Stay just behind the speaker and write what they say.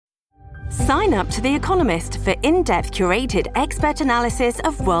Sign up to The Economist for in-depth curated expert analysis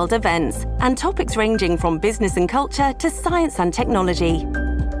of world events and topics ranging from business and culture to science and technology.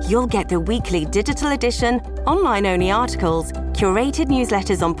 You'll get the weekly digital edition, online-only articles, curated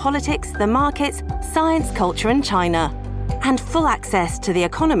newsletters on politics, the markets, science, culture and China, and full access to The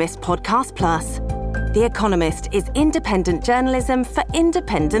Economist Podcast Plus. The Economist is independent journalism for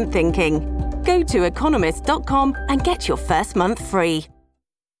independent thinking. Go to economist.com and get your first month free.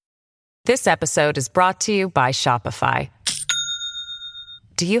 This episode is brought to you by Shopify.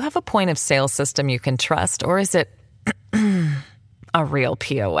 Do you have a point of sale system you can trust, or is it a real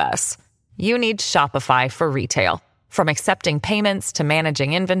POS? You need Shopify for retail. From accepting payments to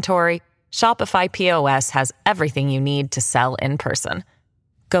managing inventory, Shopify POS has everything you need to sell in person.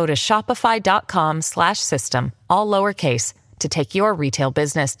 Go to shopify.com/system, all lowercase, to take your retail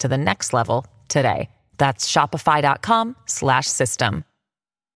business to the next level today. That's shopify.com/system.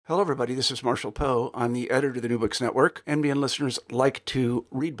 Hello, everybody. This is Marshall Poe. I'm the editor of the New Books Network. NBN listeners like to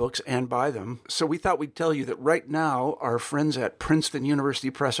read books and buy them. So we thought we'd tell you that right now, our friends at Princeton University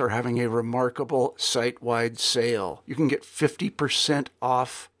Press are having a remarkable site-wide sale. You can get 50%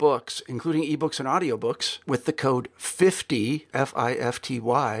 off books, including ebooks and audiobooks, with the code 50,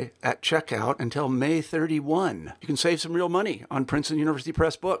 F-I-F-T-Y, at checkout until May 31. You can save some real money on Princeton University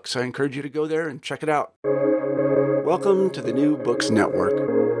Press books. I encourage you to go there and check it out. Welcome to the New Books Network.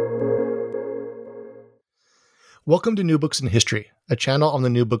 Welcome to New Books in History, a channel on the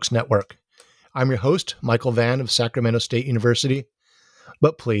New Books Network. I'm your host, Michael Vann of Sacramento State University,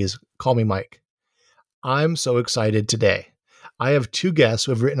 but please call me Mike. I'm so excited today. I have two guests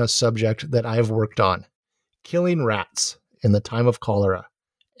who have written a subject that I have worked on, killing rats in the time of cholera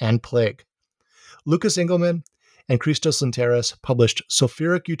and plague. Lucas Engelman and Christos Lynteris published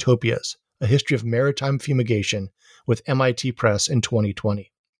Sulfuric Utopias, a history of maritime fumigation with MIT Press in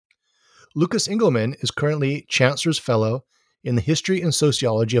 2020. Lucas Engelman is currently Chancellor's Fellow in the History and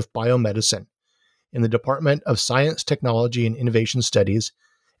Sociology of Biomedicine in the Department of Science, Technology, and Innovation Studies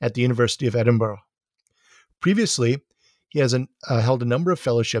at the University of Edinburgh. Previously, he has held a number of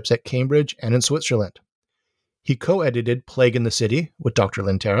fellowships at Cambridge and in Switzerland. He co-edited Plague in the City with Dr.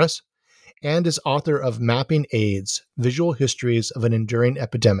 Lynteris and is author of Mapping AIDS, Visual Histories of an Enduring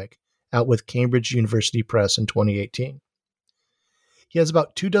Epidemic, out with Cambridge University Press in 2018. He has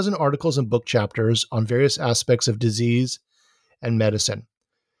about 24 articles and book chapters on various aspects of disease and medicine.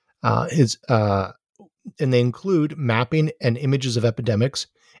 And they include Mapping and Images of Epidemics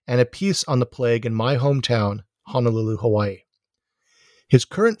and a piece on the plague in my hometown, Honolulu, Hawaii. His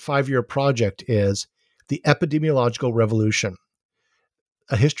current 5-year project is The Epidemiological Revolution,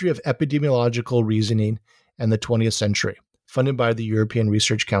 a history of epidemiological reasoning and the 20th century, funded by the European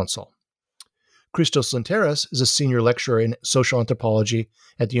Research Council. Christos Lynteris is a senior lecturer in social anthropology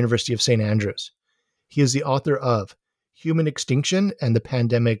at the University of St. Andrews. He is the author of Human Extinction and the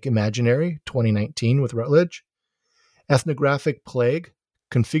Pandemic Imaginary, 2019, with Routledge, Ethnographic Plague,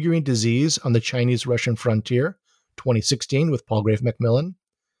 Configuring Disease on the Chinese-Russian Frontier, 2016, with Palgrave Macmillan,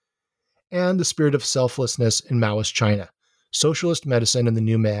 and The Spirit of Selflessness in Maoist China, Socialist Medicine and the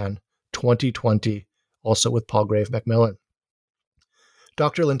New Man, 2020, also with Palgrave Macmillan.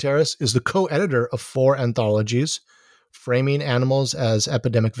 Dr. Lynteris is the co-editor of 4 anthologies, Framing Animals as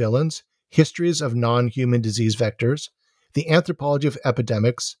Epidemic Villains, Histories of Non-Human Disease Vectors, The Anthropology of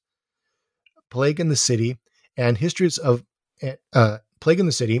Epidemics, Plague in the City, and Histories of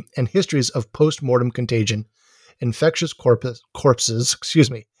Post-Mortem Contagion, Infectious Corpses,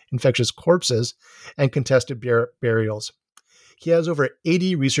 and Contested Burials. He has over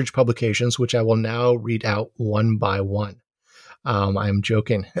 80 research publications, which I will now read out one by one. I am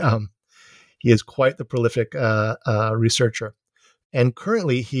joking. He is quite the prolific researcher. And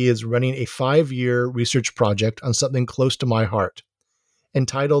currently, he is running a 5-year research project on something close to my heart,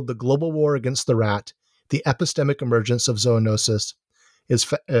 entitled The Global War Against the Rat, The Epistemic Emergence of Zoonosis,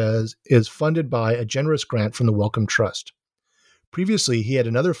 is funded by a generous grant from the Wellcome Trust. Previously, he had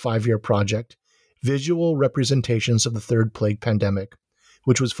another 5-year project, Visual Representations of the Third Plague Pandemic,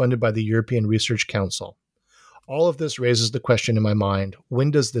 which was funded by the European Research Council. All of this raises the question in my mind,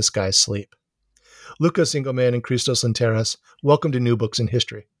 when does this guy sleep? Lucas Engelman and Christos Lynteris, welcome to New Books in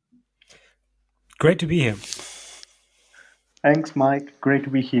History. Great to be here. Thanks, Mike. Great to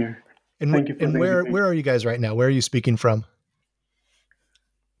be here. Thank you for and where are you guys right now? Where are you speaking from?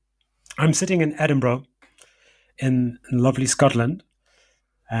 I'm sitting in Edinburgh, in lovely Scotland,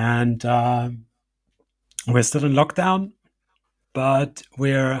 and we're still in lockdown, but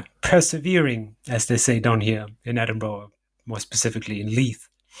we're persevering, as they say down here in Edinburgh, more specifically in Leith.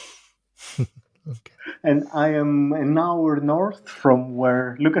 Okay. And I am an hour north from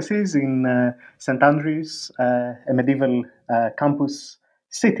where Lucas is, in St. Andrews, a medieval campus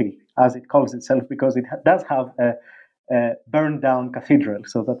city, as it calls itself, because it does have a burned down cathedral,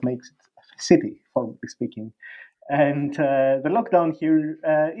 so that makes it a city, formally speaking. And the lockdown here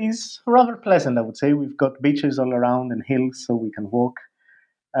is rather pleasant, I would say. We've got beaches all around and hills, so we can walk.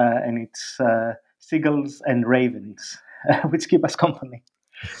 And it's seagulls and ravens, which keep us company.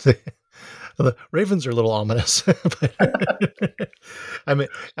 The ravens are a little ominous.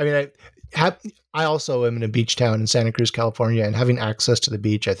 I also am in a beach town in Santa Cruz, California, and having access to the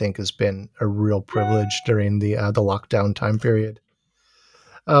beach, I think, has been a real privilege during the lockdown time period.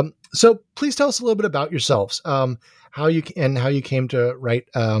 So please tell us a little bit about yourselves, how you came to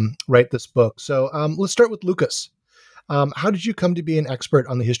write this book. So let's start with Lucas. How did you come to be an expert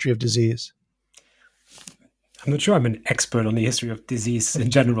on the history of disease? I'm not sure I'm an expert on the history of disease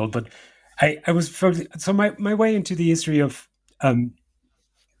in general, but I was so my way into the history of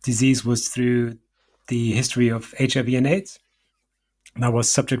disease was through the history of HIV and AIDS. That was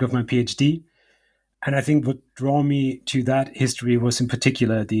subject of my PhD. And I think what drew me to that history was in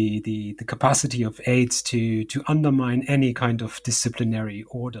particular the capacity of AIDS to undermine any kind of disciplinary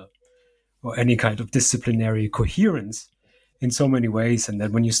order or any kind of disciplinary coherence in so many ways. And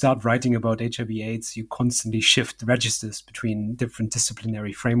that when you start writing about HIV/AIDS, you constantly shift registers between different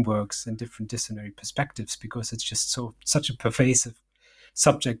disciplinary frameworks and different disciplinary perspectives, because it's just such a pervasive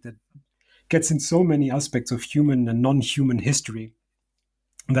subject that gets in so many aspects of human and non-human history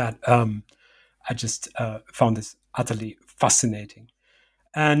that I just found this utterly fascinating.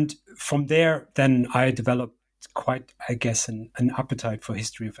 And from there, then I developed quite, I guess, an appetite for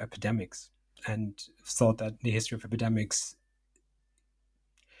history of epidemics, and thought that the history of epidemics,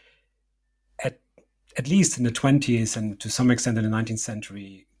 at least in the 20s and to some extent in the 19th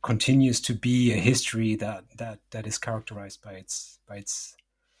century, continues to be a history that is characterized by its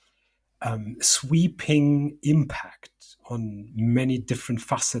sweeping impact on many different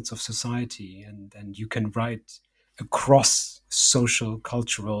facets of society, and you can write across social,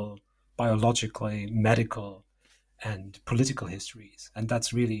 cultural, biologically, medical, and political histories, and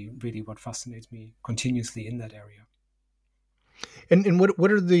that's really, really what fascinates me continuously in that area. And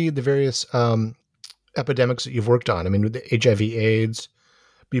what are the various epidemics that you've worked on? I mean, with the HIV/AIDS,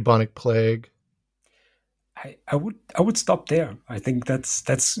 bubonic plague. I would stop there. I think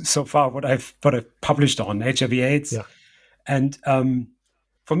that's so far what I've published on HIV/AIDS. Yeah. And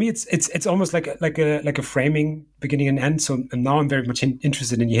for me, it's almost like a framing, beginning and end. So now I'm very much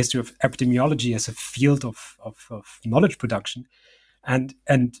interested in the history of epidemiology as a field of knowledge production. And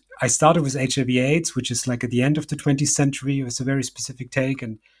I started with HIV/AIDS, which is like at the end of the 20th century. It was a very specific take,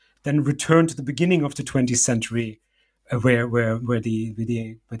 and then returned to the beginning of the 20th century, where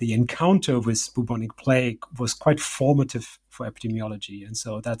the encounter with bubonic plague was quite formative for epidemiology. And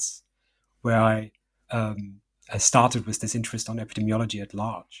so that's where I started with this interest on epidemiology at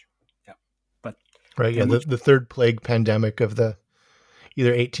large. Yeah, but right, yeah, the third plague pandemic of the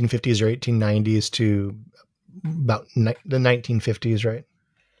either 1850s or 1890s to about the 1950s, right?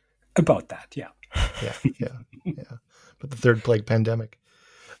 About that, yeah. Yeah. But the third plague pandemic.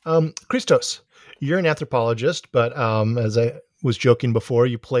 Christos, you're an anthropologist, but as I was joking before,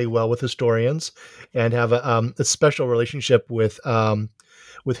 you play well with historians and have a special relationship with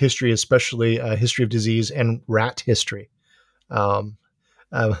history, especially history of disease and rat history.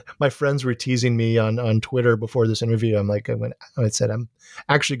 My friends were teasing me on Twitter before this interview. I said, I'm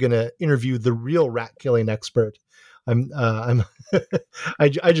actually going to interview the real rat killing expert. I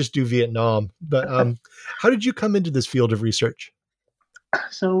just do Vietnam. But how did you come into this field of research?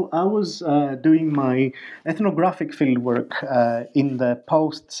 So I was doing my ethnographic fieldwork in the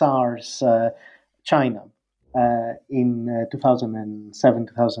post-SARS China in 2007,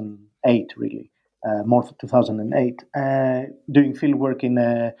 2008, really. More for 2008, doing fieldwork in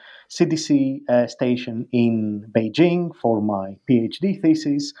a CDC station in Beijing for my PhD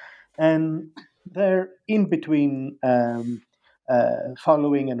thesis. And there, in between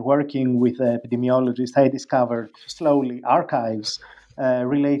following and working with epidemiologists, I discovered slowly archives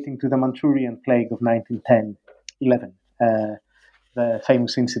relating to the Manchurian plague of 1910-11, the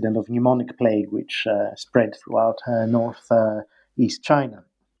famous incident of pneumonic plague, which spread throughout northeast China.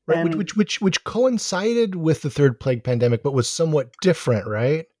 Right, which coincided with the third plague pandemic, but was somewhat different,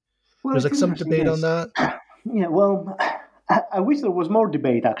 right? Well, there's some debate on that. Yeah, well, I wish there was more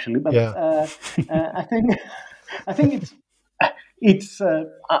debate actually, but yeah. I think it's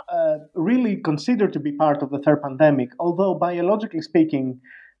really considered to be part of the third pandemic. Although biologically speaking,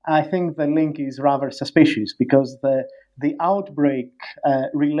 I think the link is rather suspicious because the the outbreaks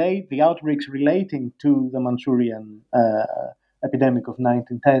relating to the Manchurian epidemic of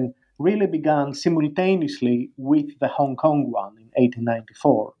 1910 really began simultaneously with the Hong Kong one in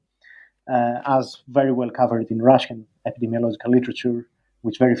 1894, as very well covered in Russian epidemiological literature,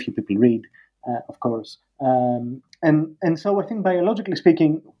 which very few people read, of course. And so I think, biologically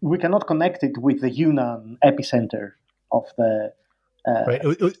speaking, we cannot connect it with the Yunnan epicenter of the right.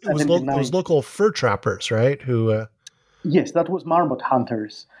 It was local fur trappers, right? Who yes, that was marmot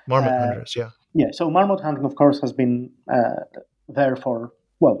hunters. Marmot hunters, yeah. Yeah, so marmot hunting, of course, has been there for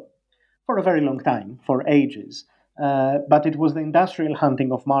a very long time, for ages. But it was the industrial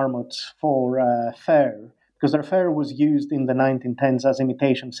hunting of marmots for fur, because their fur was used in the 1910s as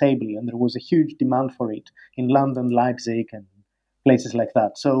imitation sable, and there was a huge demand for it in London, Leipzig, and places like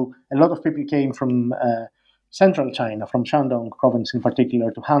that. So a lot of people came from central China, from Shandong province in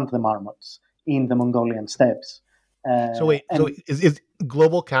particular, to hunt the marmots in the Mongolian steppes. So is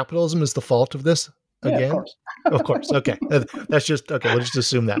global capitalism is the fault of this again? Yeah, of course. Of course. Okay. That's just, okay. We'll just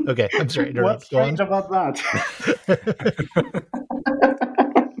assume that. Okay. I'm sorry. What's strange about that?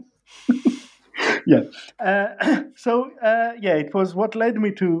 Yeah. It was what led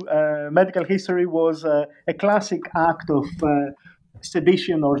me to medical history was a classic act of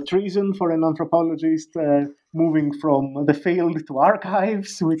sedition or treason for an anthropologist, moving from the field to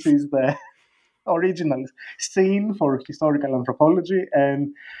archives, which is the original scene for historical anthropology,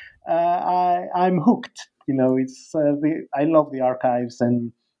 and I'm hooked. I love the archives,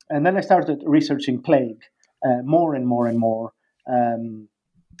 and then I started researching plague more and more and more.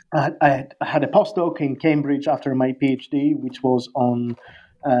 I had a postdoc in Cambridge after my PhD, which was on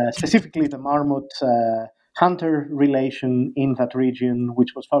specifically the marmot hunter relation in that region,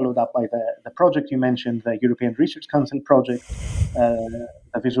 which was followed up by the project you mentioned, the European Research Council project, the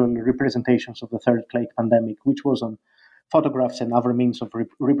visual representations of the third plague pandemic, which was on photographs and other means of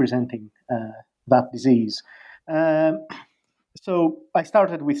representing that disease. So I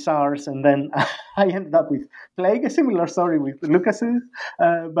started with SARS, and then I ended up with plague, a similar story with Lucas's,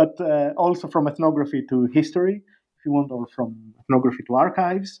 but also from ethnography to history, if you want, or from ethnography to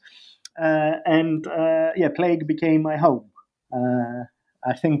archives. Plague became my home.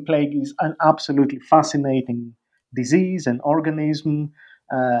 I think plague is an absolutely fascinating disease and organism,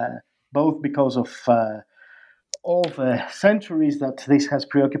 both because of all the centuries that this has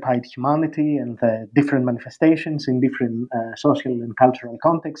preoccupied humanity and the different manifestations in different social and cultural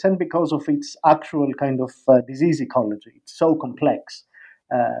contexts, and because of its actual kind of disease ecology. It's so complex.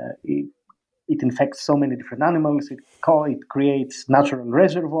 It infects so many different animals. It creates natural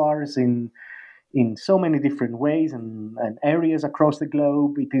reservoirs in so many different ways and areas across the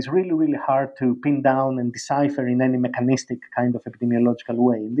globe. It is really, really hard to pin down and decipher in any mechanistic kind of epidemiological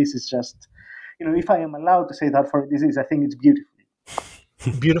way. And this is just, if I am allowed to say that for a disease, I think it's beautiful.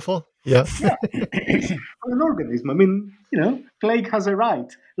 Beautiful? Yeah. Yeah. For an organism. I mean, plague has a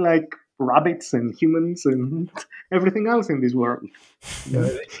right, like rabbits and humans and everything else in this world. Yeah.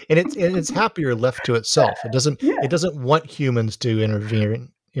 And it's happier left to itself. It doesn't want humans to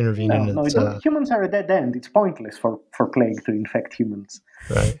intervene in its... humans are a dead end. It's pointless for plague to infect humans.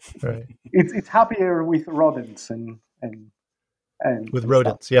 Right. It's happier with rodents and with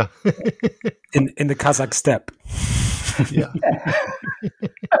rodents, stuff. Yeah. in the Kazakh steppe. Yeah.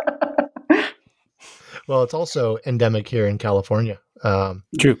 Well, it's also endemic here in California.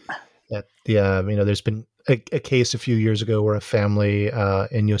 True. There's been a case a few years ago where a family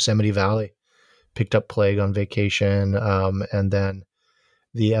in Yosemite Valley picked up plague on vacation, and then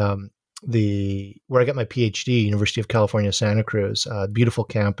the where I got my PhD, University of California, Santa Cruz, beautiful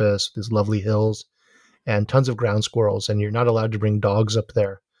campus, these lovely hills, and tons of ground squirrels, and you're not allowed to bring dogs up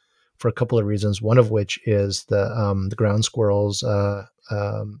there for a couple of reasons. One of which is the ground squirrels are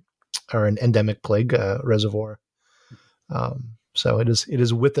an endemic plague reservoir. So it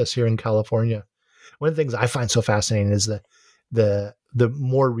is with us here in California. One of the things I find so fascinating is the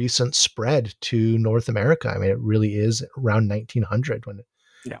more recent spread to North America. I mean, it really is around 1900 when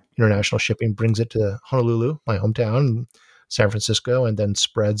international shipping brings it to Honolulu, my hometown, San Francisco, and then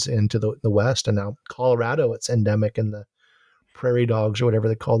spreads into the West. And now Colorado, it's endemic in the prairie dogs or whatever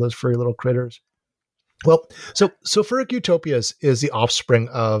they call those furry little critters. Well, so Furic Utopias is the offspring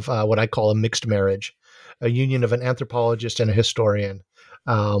of what I call a mixed marriage, a union of an anthropologist and a historian.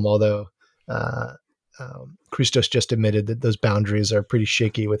 Although Christos just admitted that those boundaries are pretty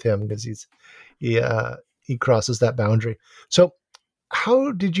shaky with him because he crosses that boundary. So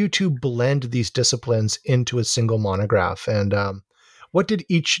how did you two blend these disciplines into a single monograph? And what did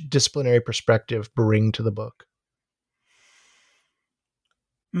each disciplinary perspective bring to the book?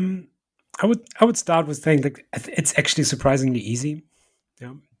 I would start with saying like it's actually surprisingly easy.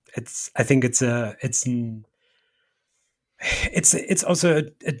 Yeah, I think it's also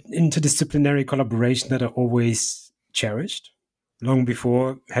an interdisciplinary collaboration that I always cherished. Long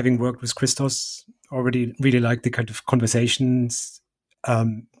before having worked with Christos, already really liked the kind of conversations,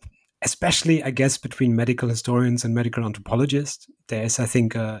 especially I guess between medical historians and medical anthropologists. There is, I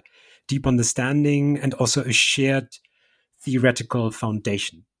think, a deep understanding and also a shared theoretical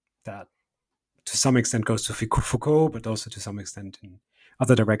foundation that to some extent goes to Foucault, but also to some extent in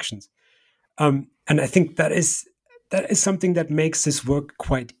other directions. And I think that is something that makes this work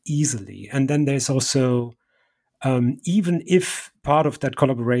quite easily. And then there's also, even if part of that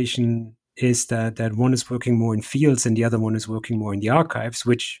collaboration is that one is working more in fields and the other one is working more in the archives,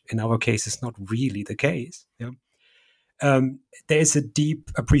 which in our case is not really the case. Yeah? There is a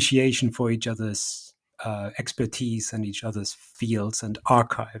deep appreciation for each other's expertise and each other's fields and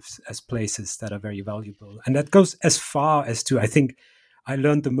archives as places that are very valuable. And that goes as far as to, I think, I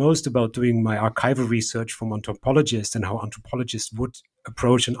learned the most about doing my archival research from anthropologists and how anthropologists would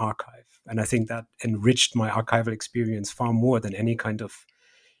approach an archive. And I think that enriched my archival experience far more than any kind of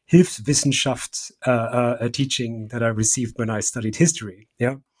Hilfswissenschaft teaching that I received when I studied history,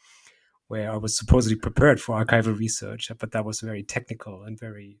 yeah, where I was supposedly prepared for archival research, but that was a very technical and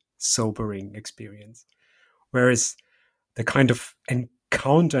very sobering experience. Whereas the kind of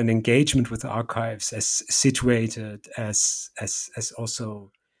encounter and engagement with the archives as situated, as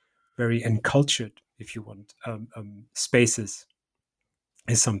also very encultured, if you want, spaces,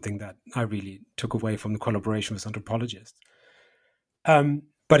 is something that I really took away from the collaboration with anthropologists.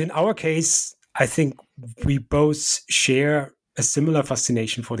 But in our case, I think we both share a similar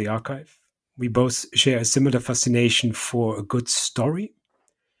fascination for the archive. We both share a similar fascination for a good story.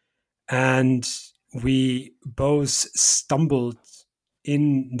 And we both stumbled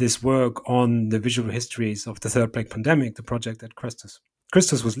in this work on the visual histories of the Third Plague Pandemic, the project that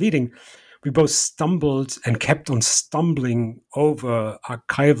Christos was leading. We both stumbled and kept on stumbling over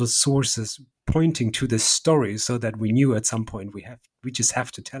archival sources pointing to this story, so that we knew at some point we just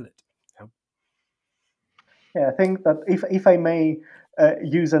have to tell it. Yeah, I think that if I may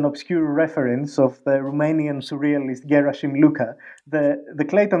use an obscure reference of the Romanian surrealist Gerasim Luca, the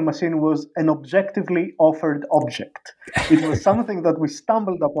Clayton machine was an objectively offered object. It was something that we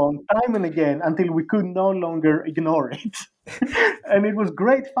stumbled upon time and again until we could no longer ignore it. And it was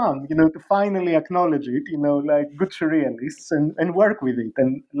great fun, to finally acknowledge it, like good surrealists, and work with it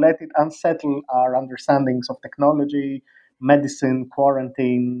and let it unsettle our understandings of technology, medicine,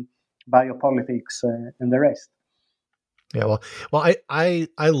 quarantine, biopolitics, and the rest. Yeah, well, I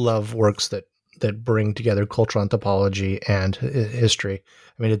love works that bring together cultural anthropology and history.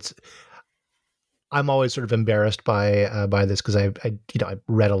 I mean, I'm always sort of embarrassed by this because I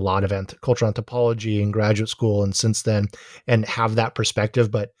read a lot of cultural anthropology in graduate school and since then, and have that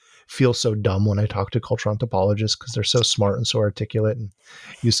perspective, but feel so dumb when I talk to cultural anthropologists because they're so smart and so articulate and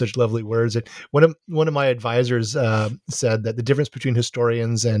use such lovely words. And one of my advisors said that the difference between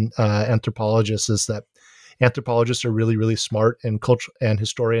historians and anthropologists is that anthropologists are really, really smart, and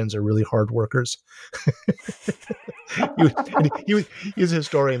historians are really hard workers. he was a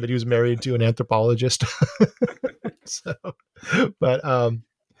historian, but he was married to an anthropologist.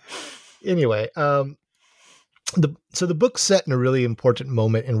 Anyway, so the book's set in a really important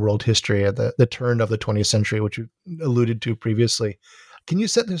moment in world history at the turn of the 20th century, which you alluded to previously. Can you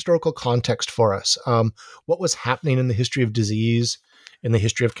set the historical context for us? What was happening in the history of disease, in the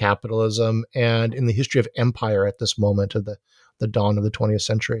history of capitalism, and in the history of empire at this moment of the dawn of the 20th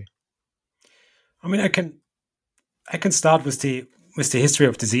century? I mean, I can start with the history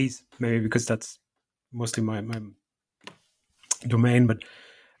of disease, maybe because that's mostly my domain. But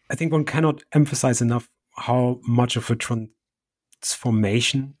I think one cannot emphasize enough how much of a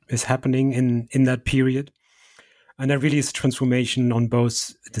transformation is happening in that period. And there really is a transformation on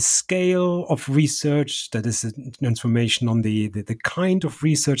both the scale of research, that is a transformation on the kind of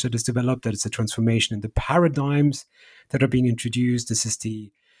research that is developed, that is a transformation in the paradigms that are being introduced. This is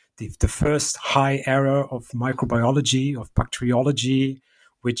the first high era of microbiology, of bacteriology,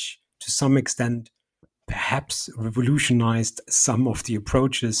 which to some extent perhaps revolutionized some of the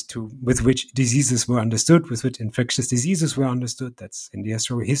approaches with which diseases were understood, with which infectious diseases were understood. That's in the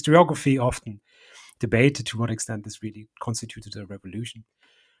historiography often debated to what extent this really constituted a revolution.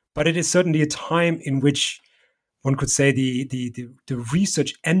 But it is certainly a time in which one could say the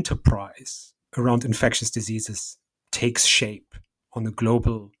research enterprise around infectious diseases takes shape on a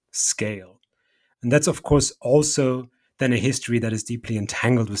global scale. And that's, of course, also then a history that is deeply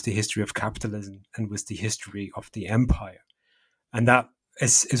entangled with the history of capitalism and with the history of the empire. And that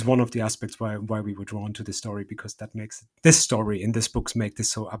is one of the aspects why we were drawn to this story, because that makes this story in this books make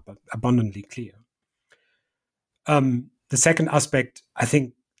this so abundantly clear. The second aspect, I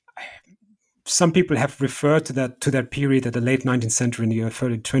think, some people have referred to that period at the late 19th century and the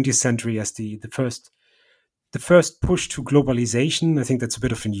early 20th century as the first push to globalization. I think that's a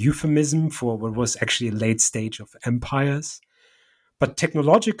bit of a euphemism for what was actually a late stage of empires. But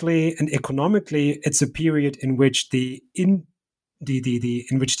technologically and economically, it's a period in which the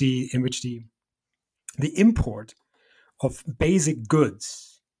import of basic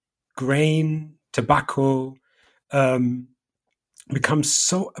goods, grain, tobacco, becomes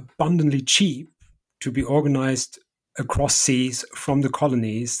so abundantly cheap to be organized across seas from the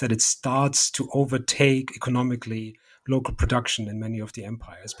colonies that it starts to overtake economically local production in many of the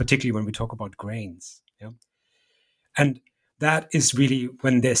empires, particularly when we talk about grains. Yeah? And that is really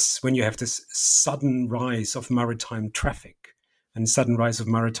when you have this sudden rise of maritime traffic and sudden rise of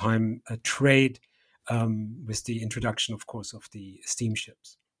maritime trade with the introduction, of course, of the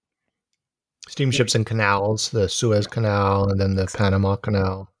steamships. Steamships and canals, the Suez Canal and then the Panama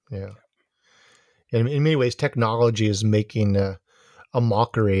Canal. Yeah. In many ways, technology is making a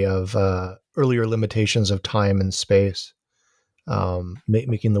mockery of earlier limitations of time and space,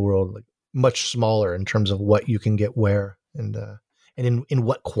 making the world like much smaller in terms of what you can get where and in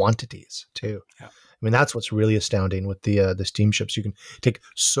what quantities too. Yeah. I mean, that's what's really astounding with the steamships. You can take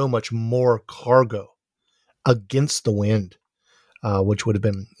so much more cargo against the wind, which would have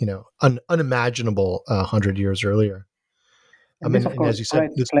been, unimaginable 100 years earlier. And this, of course, as you said,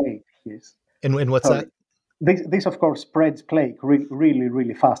 plague. Yes. And what's that? This, of course, spreads plague really,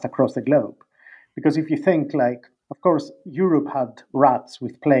 really fast across the globe. Because if you think, of course, Europe had rats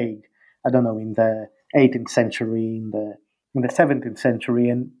with plague, I don't know, in the 18th century, in the 17th century,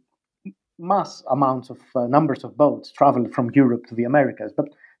 and mass amounts of numbers of boats traveled from Europe to the Americas. But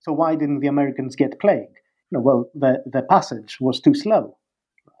so why didn't the Americans get plague? Well, the passage was too slow,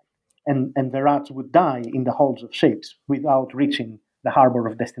 and the rats would die in the holds of ships without reaching the harbor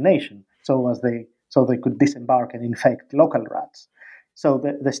of destination, so they could disembark and infect local rats. So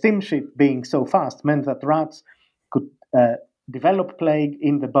the steamship being so fast meant that rats could develop plague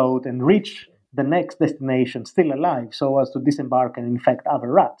in the boat and reach the next destination still alive, so as to disembark and infect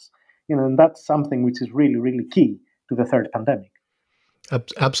other rats. And that's something which is really, really key to the third pandemic.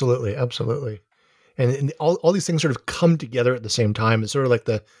 Absolutely. And all these things sort of come together at the same time. It's sort of like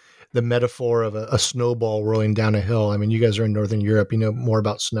the metaphor of a snowball rolling down a hill. I mean, you guys are in Northern Europe, you know more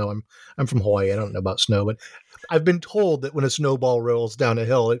about snow. I'm from Hawaii. I don't know about snow, but I've been told that when a snowball rolls down a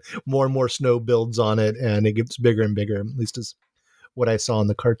hill, more and more snow builds on it, and it gets bigger and bigger. At least is what I saw in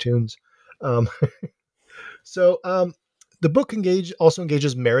the cartoons. So the book also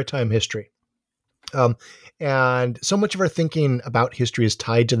engages maritime history. And so much of our thinking about history is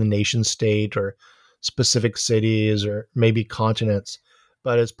tied to the nation state or specific cities or maybe continents.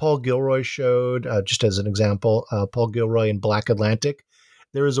 But as Paul Gilroy showed, just as an example, Paul Gilroy in Black Atlantic,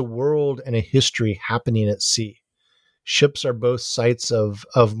 there is a world and a history happening at sea. Ships are both sites of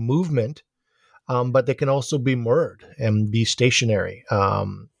movement, but they can also be moored and be stationary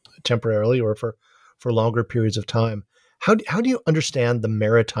temporarily or for longer periods of time. How do you understand the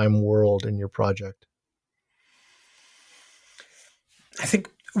maritime world in your project? I think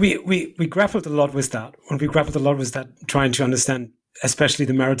we grappled a lot with that. When we grappled a lot with that, trying to understand, especially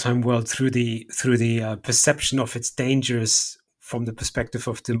the maritime world, through the perception of its dangers from the perspective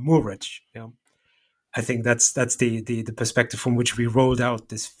of the moorage. I think that's the perspective from which we rolled out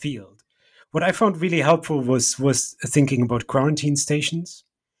this field. What I found really helpful was thinking about quarantine stations,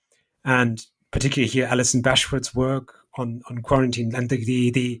 and particularly here Alison Bashford's work on quarantine, and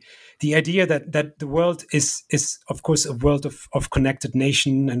the idea that the world is of course a world of connected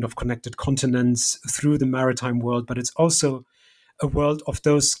nation and of connected continents through the maritime world, but it's also a world of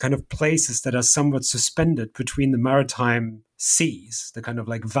those kind of places that are somewhat suspended between the maritime seas, the kind of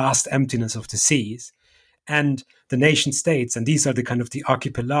like vast emptiness of the seas, and the nation states. And these are the kind of the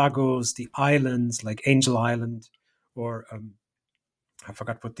archipelagos, the islands like Angel Island, or I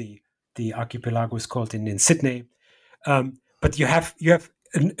forgot what the archipelago is called in Sydney. But you have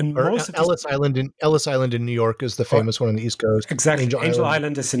Ellis Island in New York is the famous one on the East Coast. Exactly. Angel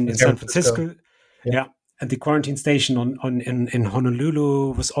Island is in San Francisco. Yeah. And the quarantine station in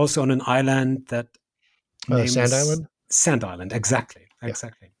Honolulu was also on an island that Sand Island. Sand Island, exactly.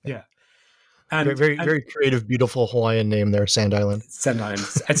 Yeah. And very creative, beautiful Hawaiian name there, Sand Island. Sand Island.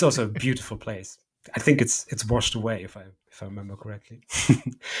 It's also a beautiful place. I think it's washed away if I remember correctly.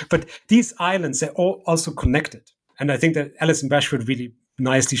 But these islands, they're all also connected. And I think that Alison Bashford really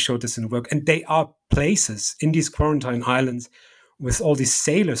nicely showed this in the work. And they are places in these quarantine islands with all these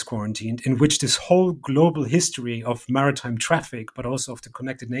sailors quarantined, in which this whole global history of maritime traffic, but also of the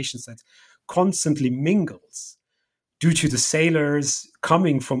connected nation states, constantly mingles due to the sailors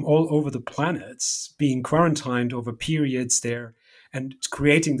coming from all over the planets, being quarantined over periods there, and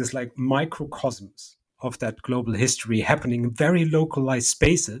creating this like microcosms of that global history happening in very localized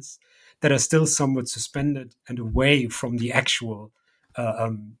spaces that are still somewhat suspended and away from the actual,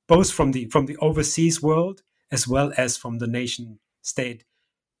 both from the overseas world as well as from the nation state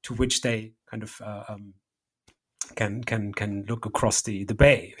to which they kind of can look across the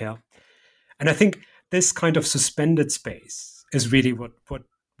bay. Yeah, and I think this kind of suspended space is really what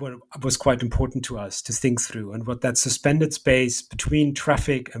was quite important to us to think through, and what that suspended space between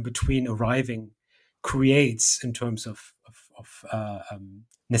traffic and between arriving creates in terms of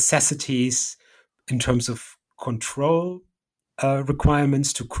necessities, in terms of control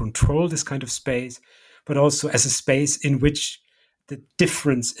requirements to control this kind of space, but also as a space in which the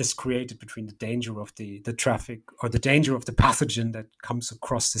difference is created between the danger of the traffic or the danger of the pathogen that comes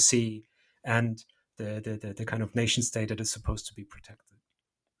across the sea and the kind of nation state that is supposed to be protected.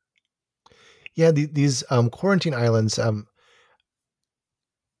 Yeah, these quarantine islands,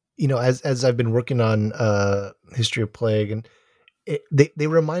 as I've been working on History of Plague, and they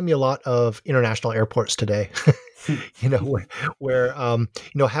remind me a lot of international airports today. where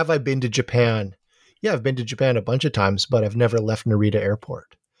have I been to Japan? Yeah, I've been to Japan a bunch of times, but I've never left Narita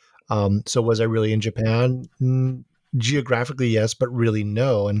Airport. So was I really in Japan? Geographically, yes, but really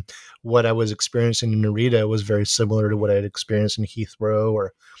no. And what I was experiencing in Narita was very similar to what I'd experienced in Heathrow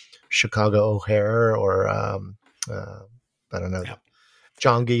or Chicago O'Hare or I don't know,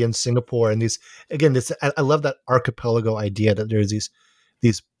 Changi in Singapore. And I love that archipelago idea that there's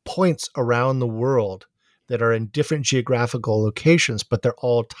these points around the world that are in different geographical locations, but they're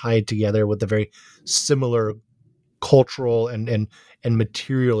all tied together with a very similar cultural and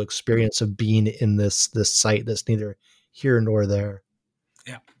material experience of being in this site that's neither here nor there.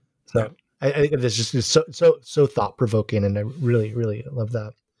 Yeah. So I think this just so thought provoking, and I really, really love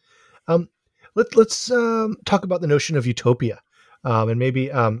that. Let's talk about the notion of utopia, and maybe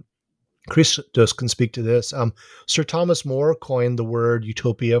Christos can speak to this. Sir Thomas More coined the word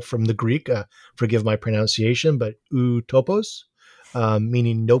utopia from the Greek, forgive my pronunciation, but utopos,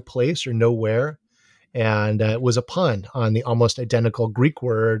 meaning no place or nowhere. And it was a pun on the almost identical Greek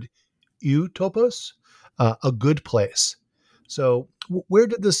word utopos, a good place. So where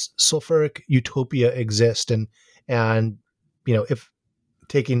did this sulfuric utopia exist? And if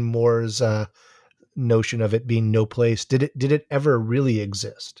taking More's notion of it being no place, did it ever really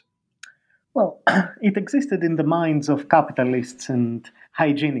exist? Well, it existed in the minds of capitalists and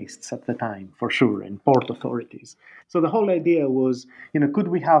hygienists at the time, for sure, and port authorities. So the whole idea was, could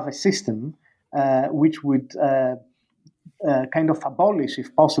we have a system which would kind of abolish,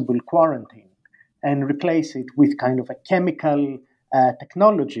 if possible, quarantine and replace it with kind of a chemical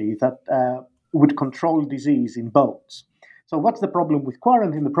technology that would control disease in boats. So what's the problem with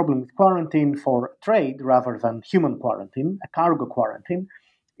quarantine? The problem with quarantine for trade rather than human quarantine, a cargo quarantine,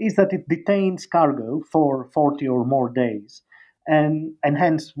 is that it detains cargo for 40 or more days. And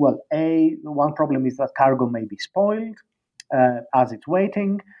hence, one problem is that cargo may be spoiled as it's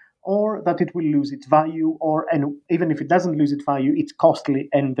waiting, or that it will lose its value, and even if it doesn't lose its value, it's costly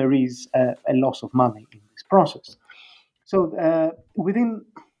and there is a loss of money in this process. So within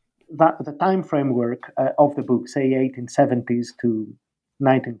the time framework of the book, say 1870s to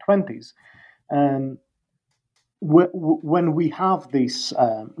 1920s, when we have this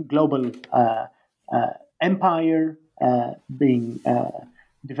global empire being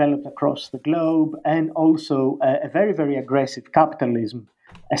developed across the globe, and also a very, very aggressive capitalism,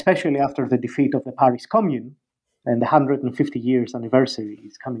 especially after the defeat of the Paris Commune, and the 150 years anniversary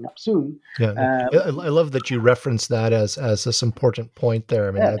is coming up soon. Yeah, I love that you referenced that as this important point there.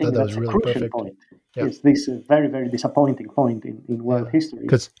 I mean, I thought that was really perfect. Point. Yeah. Yes, this is a very, very disappointing point in world history.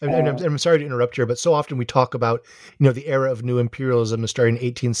 Because I'm sorry to interrupt here, but so often we talk about the era of new imperialism starting in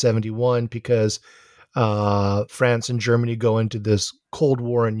 1871 because France and Germany go into this Cold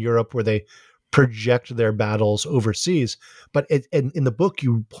War in Europe where they project their battles overseas. But in the book,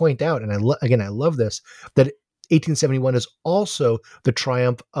 you point out, and I love this, that 1871 is also the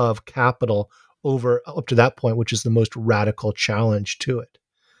triumph of capital over up to that point, which is the most radical challenge to it.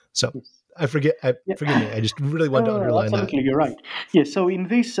 So forgive me. I just really want to underline absolutely, that. You're right. Yes. So in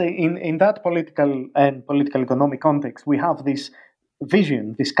this, in that political and political economic context, we have this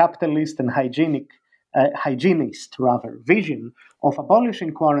vision, this capitalist and hygienist vision of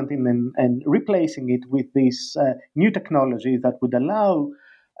abolishing quarantine and replacing it with this new technology that would allow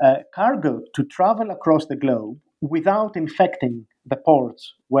cargo to travel across the globe without infecting the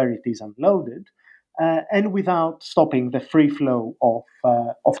ports where it is unloaded, and without stopping the free flow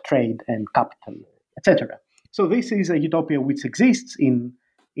of trade and capital, etc. So this is a utopia which exists in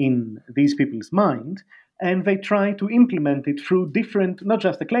these people's mind, and they try to implement it through different, not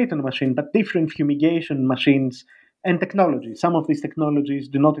just the Clayton machine, but different fumigation machines and technologies. Some of these technologies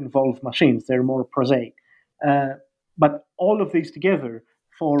do not involve machines; they're more prosaic. But all of these together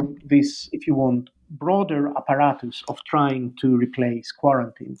form this, if you want, broader apparatus of trying to replace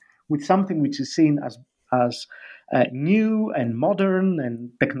quarantine with something which is seen as new and modern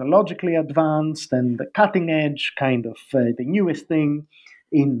and technologically advanced and the cutting edge, kind of the newest thing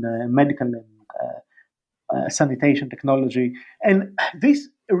in medical and sanitation technology. And this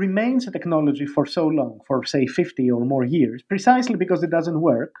remains a technology for so long, for say 50 or more years, precisely because it doesn't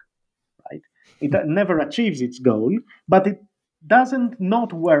work, right? It never achieves its goal, but it doesn't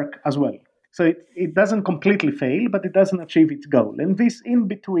not work as well. So it doesn't completely fail, but it doesn't achieve its goal. And this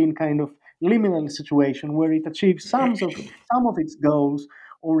in-between kind of liminal situation where it achieves some of its goals,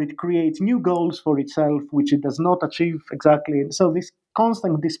 or it creates new goals for itself, which it does not achieve exactly. And so this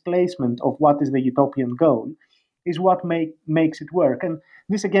constant displacement of what is the utopian goal is what makes it work. And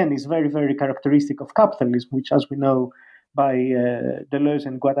this, again, is very, very characteristic of capitalism, which, as we know by Deleuze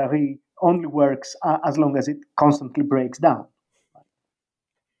and Guattari, only works as long as it constantly breaks down.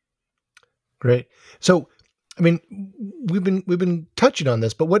 Great. So, I mean, we've been touching on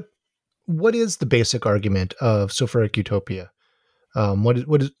this, but what is the basic argument of sulfuric utopia? What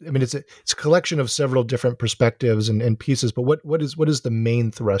is? I mean, it's a collection of several different perspectives and pieces, but what is the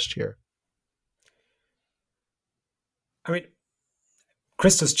main thrust here? I mean,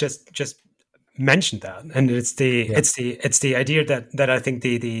 Christos just mentioned that, and it's the idea that I think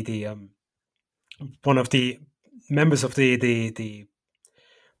the one of the members of the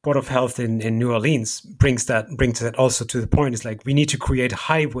Board of Health in New Orleans brings that also to the point. Is like, we need to create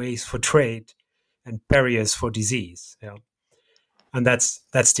highways for trade and barriers for disease. You know? And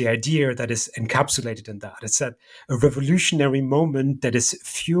that's the idea that is encapsulated in that. It's that a revolutionary moment that is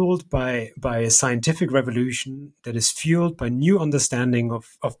fueled by a scientific revolution, that is fueled by new understanding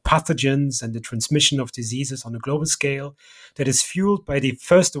of pathogens and the transmission of diseases on a global scale, that is fueled by the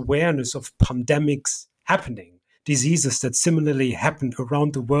first awareness of pandemics happening, diseases that similarly happen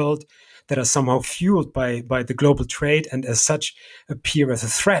around the world, that are somehow fueled by the global trade and as such appear as a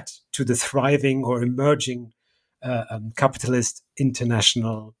threat to the thriving or emerging capitalist,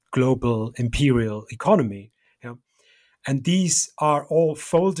 international, global, imperial economy. You know? And these are all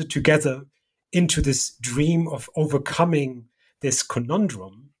folded together into this dream of overcoming this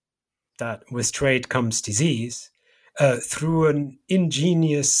conundrum that with trade comes disease through an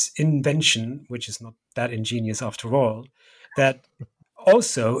ingenious invention, which is not that ingenious after all, that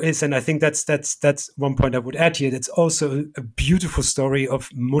also is, and I think that's one point I would add here, that's also a beautiful story of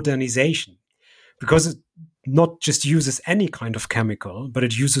modernization, because it not just uses any kind of chemical, but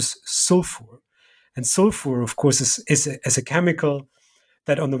it uses sulfur. And sulfur, of course, is a chemical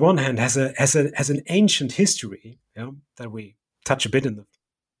that on the one hand has an ancient history, you know, that we touch a bit in the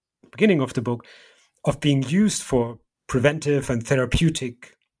beginning of the book, of being used for preventive and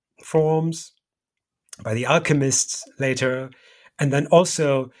therapeutic forms by the alchemists later, and then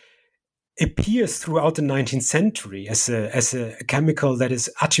also appears throughout the 19th century as a chemical that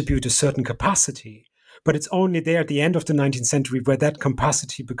is attributed a certain capacity. But it's only there at the end of the 19th century where that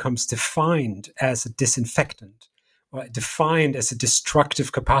capacity becomes defined as a disinfectant, or defined as a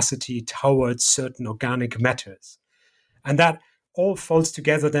destructive capacity towards certain organic matters. And that all falls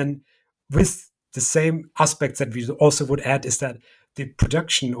together then with the same aspects that we also would add, is that the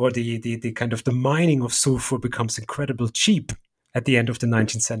production or the kind of the mining of sulfur becomes incredibly cheap at the end of the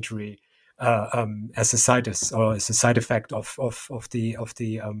 19th century as a side effect of the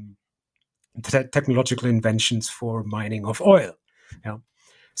technological inventions for mining of oil. Yeah.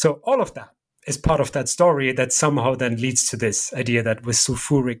 So all of that is part of that story that somehow then leads to this idea that with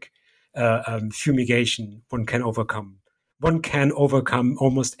sulfuric fumigation, one can overcome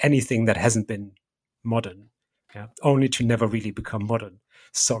almost anything that hasn't been modern, yeah, only to never really become modern.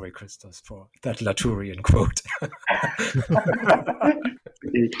 Sorry, Christos, for that Latourian quote.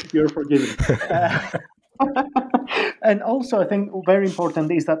 You're forgiven. And also, I think very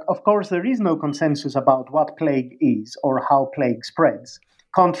important is that, of course, there is no consensus about what plague is or how plague spreads.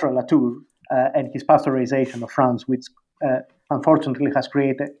 Contra Latour and his pasteurization of France, which unfortunately has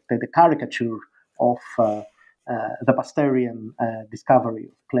created the caricature of the Pasteurian discovery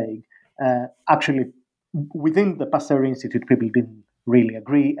of plague. Actually, within the Pasteur Institute, people didn't really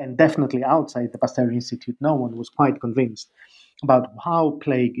agree, and definitely outside the Pasteur Institute, no one was quite convinced about how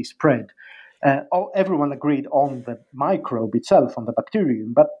plague is spread. Everyone agreed on the microbe itself, on the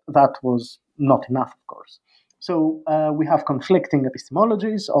bacterium, but that was not enough, of course. So we have conflicting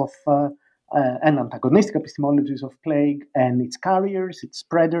epistemologies and antagonistic epistemologies of plague and its carriers, its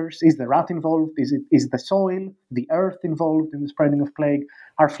spreaders. Is the rat involved? Is the soil, the earth involved in the spreading of plague?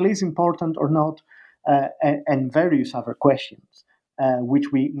 Are fleas important or not? And various other questions,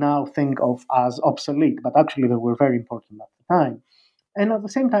 which we now think of as obsolete, but actually they were very important at the time. And at the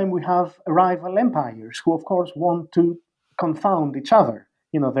same time, we have rival empires who, of course, want to confound each other.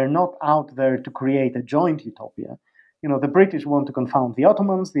 They're not out there to create a joint utopia. The British want to confound the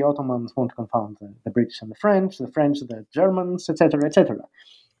Ottomans want to confound the British and the French the Germans, etc., etc.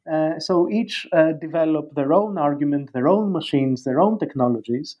 So each develop their own argument, their own machines, their own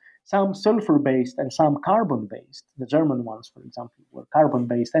technologies, some sulfur-based and some carbon-based. The German ones, for example, were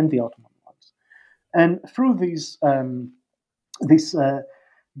carbon-based, and the Ottoman ones. And through these this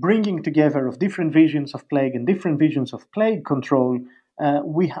bringing together of different visions of plague and different visions of plague control,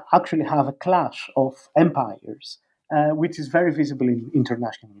 we actually have a clash of empires, which is very visible in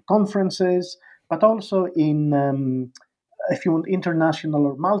international conferences, but also in, if you want, international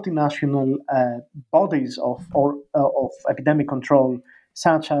or multinational bodies of epidemic control,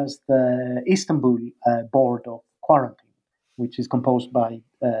 such as the Istanbul Board of Quarantine, which is composed by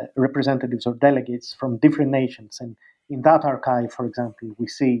representatives or delegates from different nations. And in that archive, for example, we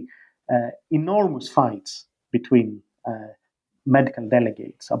see enormous fights between medical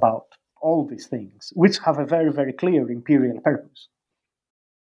delegates about all these things, which have a very, very clear imperial purpose.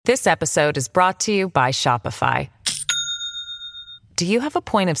 This episode is brought to you by Shopify. Do you have a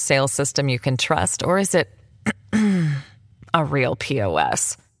point of sale system you can trust, or is it a real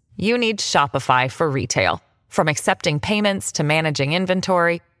POS? You need Shopify for retail. From accepting payments to managing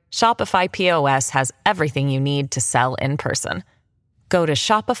inventory, Shopify POS has everything you need to sell in person. Go to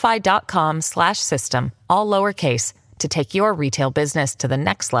shopify.com/system, all lowercase, to take your retail business to the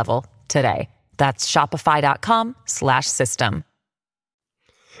next level today. That's shopify.com/system.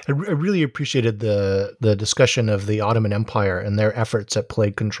 I really appreciated the discussion of the Ottoman Empire and their efforts at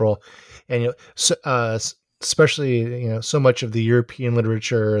plague control, and especially so much of the European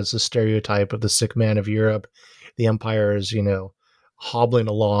literature is a stereotype of the sick man of Europe. The empire is hobbling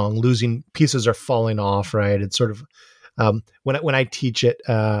along, losing pieces are falling off. Right? It's sort of when I teach it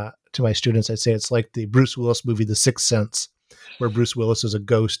to my students, I say it's like the Bruce Willis movie The Sixth Sense, where Bruce Willis is a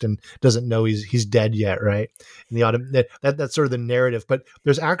ghost and doesn't know he's dead yet, right? And that's sort of the narrative. But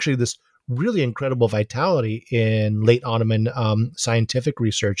there's actually this really incredible vitality in late Ottoman scientific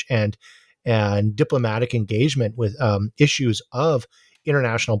research and diplomatic engagement with issues of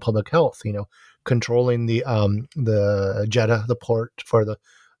international public health. Controlling the Jeddah, the port for the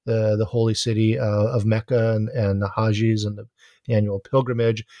holy city of Mecca and the Hajis and the annual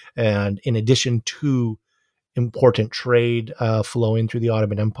pilgrimage, and in addition to important trade flowing through the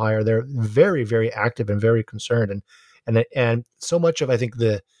Ottoman Empire. They're very, very active and very concerned, and so much of, I think,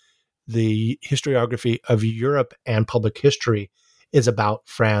 the historiography of Europe and public history is about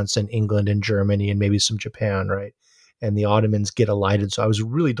France and England and Germany and maybe some Japan, right? And the Ottomans get elided. So I was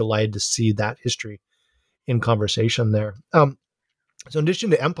really delighted to see that history in conversation there. So in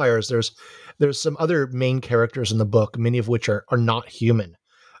addition to empires, there's some other main characters in the book, many of which are not human.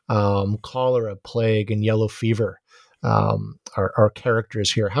 Cholera, plague, and yellow fever are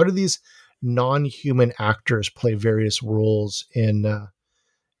characters here. How do these non-human actors play various roles in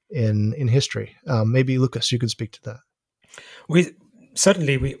history? Maybe Lucas, you could speak to that. We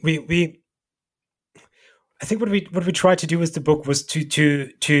I think what we tried to do with the book was to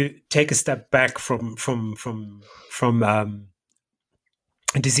take a step back from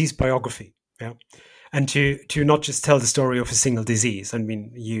disease biography, yeah, and to not just tell the story of a single disease. I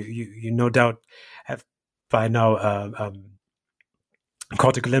mean, you no doubt have by now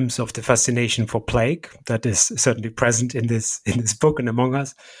caught a glimpse of the fascination for plague that is certainly present in this book and among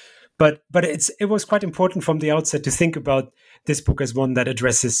us. But it was quite important from the outset to think about this book as one that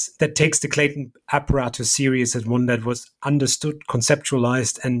takes the Clayton apparatus serious, as one that was understood,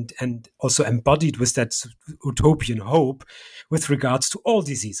 conceptualized, and also embodied with that utopian hope with regards to all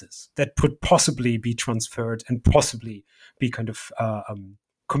diseases that could possibly be transferred and possibly be kind of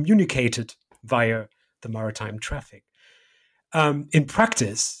communicated via the maritime traffic. In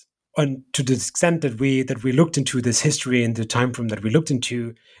practice, and to the extent that we looked into this history and the time frame that we looked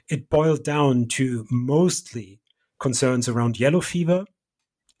into, it boiled down to mostly concerns around yellow fever,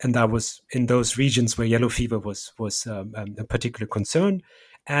 and that was in those regions where yellow fever was a particular concern,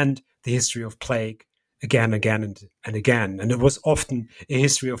 and the history of plague again and again. And it was often a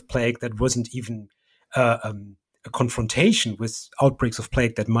history of plague that wasn't even a confrontation with outbreaks of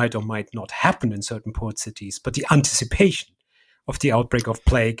plague that might or might not happen in certain port cities, but the anticipation of the outbreak of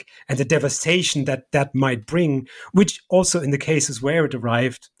plague and the devastation that might bring, which also in the cases where it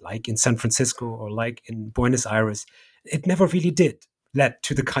arrived, like in San Francisco or like in Buenos Aires, it never really led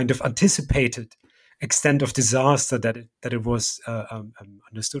to the kind of anticipated extent of disaster that it was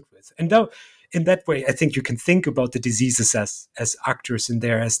understood with. And now, in that way, I think you can think about the diseases as actors in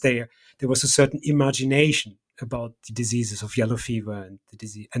there, as there was a certain imagination about the diseases of yellow fever and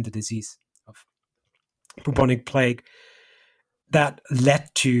the disease of bubonic plague that led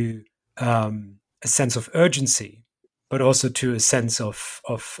to a sense of urgency, but also to a sense of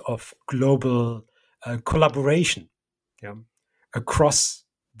global collaboration, across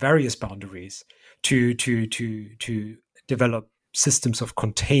various boundaries to develop systems of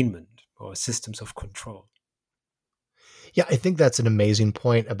containment or systems of control. Yeah, I think that's an amazing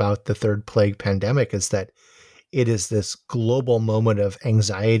point about the third plague pandemic, is that it is this global moment of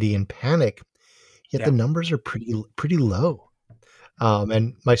anxiety and panic, yet the numbers are pretty low.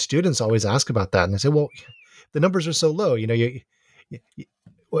 And my students always ask about that, and they say, "Well, the numbers are so low.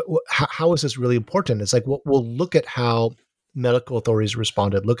 How is this really important?" It's like, well, we'll look at how medical authorities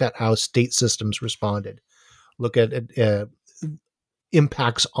responded, look at how state systems responded, look at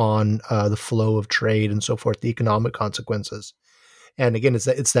impacts on the flow of trade and so forth, the economic consequences. And again,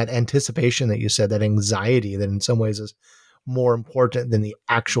 it's that anticipation that you said, that anxiety that in some ways is more important than the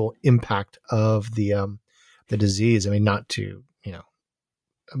actual impact of the disease. I mean, not to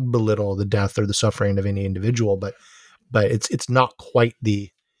belittle the death or the suffering of any individual, but it's not quite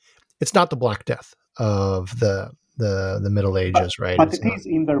it's not the Black Death of the Middle Ages, right? But it is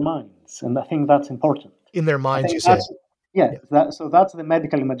in their minds, and I think that's important. In their minds, you say. So that's the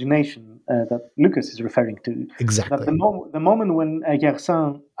medical imagination that Lucas is referring to. Exactly. That the moment when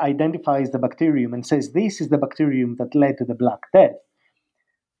Yersin identifies the bacterium and says this is the bacterium that led to the Black Death,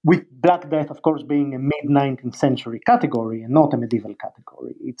 with Black Death, of course, being a mid-19th century category and not a medieval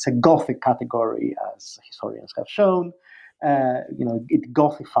category. It's a Gothic category, as historians have shown. It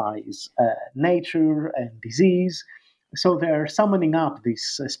Gothifies nature and disease. So they're summoning up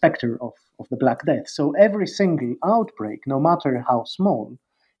this specter of the Black Death. So every single outbreak, no matter how small,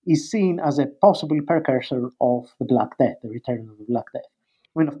 is seen as a possible precursor of the Black Death, the return of the Black Death.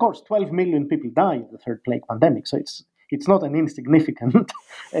 I mean, of course, 12 million people died of the third plague pandemic, so it's not an insignificant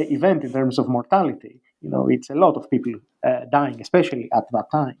event in terms of mortality. It's a lot of people dying, especially at that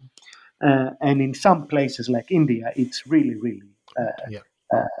time. And in some places like India, it's really, really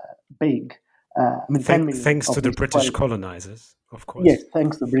big. Thanks to the British colonizers, of course. Yes,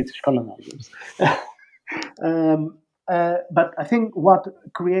 thanks to British colonizers. But I think what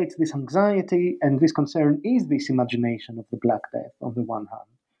creates this anxiety and this concern is this imagination of the Black Death on the one hand.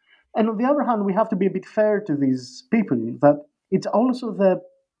 And on the other hand, we have to be a bit fair to these people that it's also the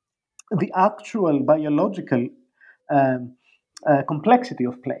actual biological complexity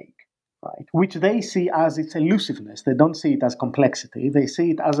of plague, right? Which they see as its elusiveness. They don't see it as complexity. They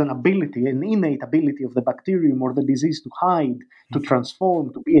see it as an ability, an innate ability of the bacterium or the disease to hide, to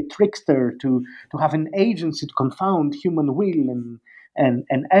transform, to be a trickster, to have an agency to confound human will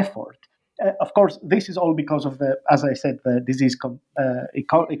and effort. Of course, this is all because of as I said, the disease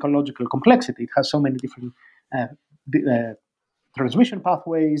ecological complexity. It has so many different transmission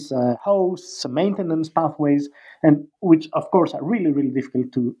pathways, hosts, maintenance pathways, and which, of course, are really, really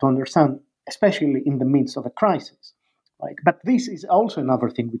difficult to understand, especially in the midst of a crisis. Right? But this is also another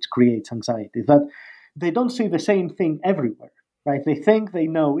thing which creates anxiety, that they don't see the same thing everywhere. Right? They think they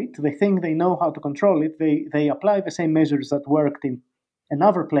know it. They think they know how to control it. They apply the same measures that worked in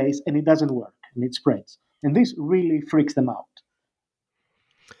another place, and it doesn't work, and it spreads. And this really freaks them out.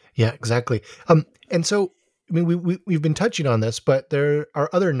 Yeah, exactly. And so, I mean, we've been touching on this, but there are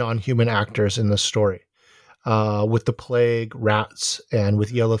other non-human actors in this story, with the plague, rats, and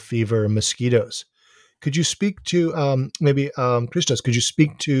with yellow fever, mosquitoes. Could you speak to Christos? Could you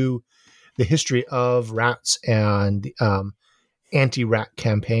speak to the history of rats and anti-rat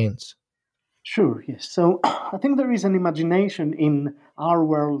campaigns? Sure, yes. So I think there is an imagination in our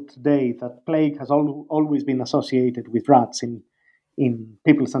world today that plague has always been associated with rats in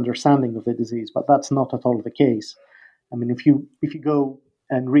people's understanding of the disease, but that's not at all the case. I mean, if you go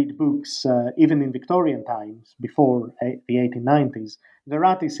and read books, even in Victorian times, before the 1890s, the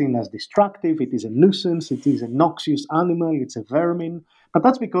rat is seen as destructive, it is a nuisance, it is a noxious animal, it's a vermin, but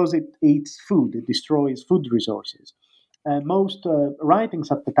that's because it eats food, it destroys food resources. Most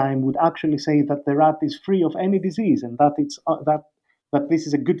writings at the time would actually say that the rat is free of any disease and that it's that this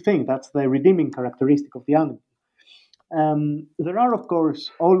is a good thing. That's the redeeming characteristic of the animal. There are, of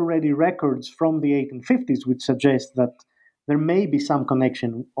course, already records from the 1850s which suggest that there may be some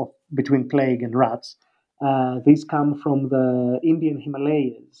connection between plague and rats. These come from the Indian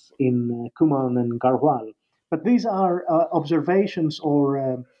Himalayas in Kumaon and Garhwal. But these are observations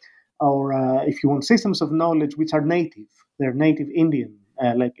or if you want, systems of knowledge which are native. They're native Indian,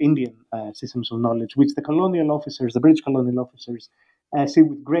 like Indian systems of knowledge, which the colonial officers, the British colonial officers, see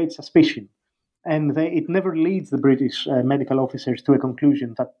with great suspicion. And it never leads the British medical officers to a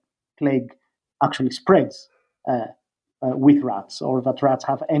conclusion that plague actually spreads with rats, or that rats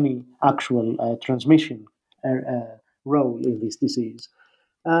have any actual transmission role in this disease.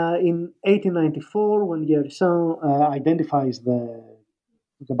 In 1894, when Yersin identifies the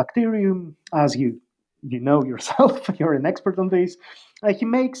bacterium, as you know yourself, you're an expert on this, he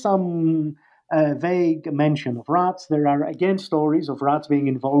makes some vague mention of rats. There are again stories of rats being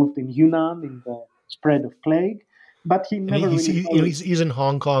involved in Yunnan in the spread of plague, but he never he's in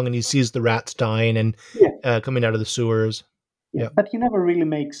Hong Kong and he sees the rats dying and coming out of the sewers. Yeah, but he never really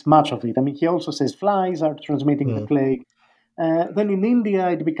makes much of it. I mean, he also says flies are transmitting the plague. Then in India,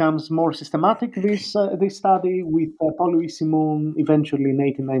 it becomes more systematic, this study, with Paul Louis Simon eventually in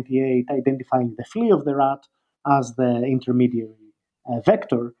 1898 identifying the flea of the rat as the intermediary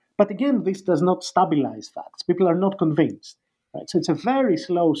vector. But again, this does not stabilize facts. People are not convinced. Right? So it's a very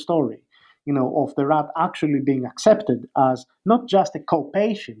slow story, of the rat actually being accepted as not just a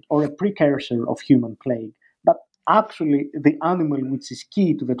co-patient or a precursor of human plague, but actually the animal which is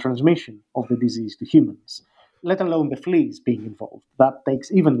key to the transmission of the disease to humans, let alone the fleas being involved. That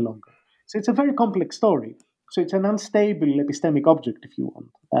takes even longer. So it's a very complex story. So it's an unstable epistemic object, if you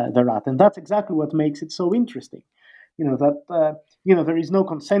want, the rat. And that's exactly what makes it so interesting. There is no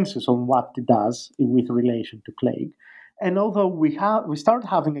consensus on what it does with relation to plague. And although we start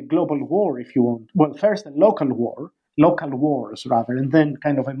having a global war, if you want, well, first a local wars rather, and then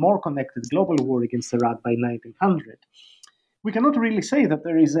kind of a more connected global war against the rat by 1900, we cannot really say that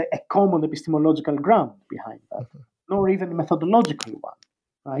there is a common epistemological ground behind that, nor even a methodological one.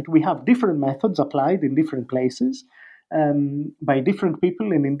 Right? We have different methods applied in different places by different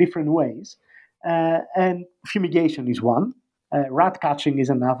people and in different ways. And fumigation is one. Rat catching is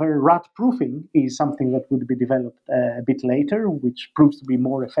another. Rat proofing is something that would be developed a bit later, which proves to be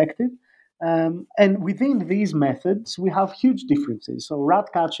more effective. And within these methods, we have huge differences. So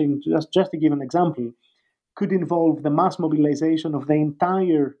rat catching, just to give an example, could involve the mass mobilization of the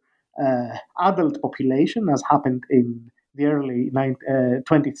entire adult population, as happened in the early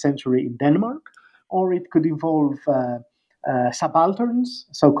 20th century in Denmark, or it could involve subalterns,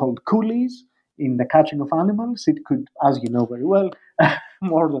 so-called coolies, in the catching of animals. It could, as you know very well,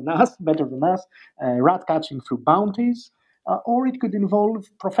 more than us, better than us, rat catching through bounties, or it could involve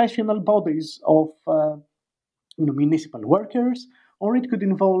professional bodies of municipal workers, or it could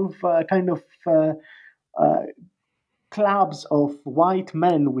involve clubs of white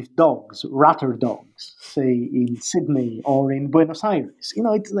men with dogs, ratter dogs, say in Sydney or in Buenos Aires.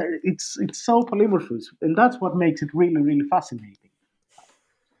 It's so polymorphous, and that's what makes it really, really fascinating.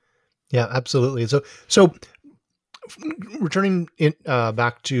 Yeah, absolutely. So returning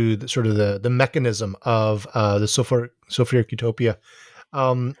back to the mechanism of the sulfuric utopia,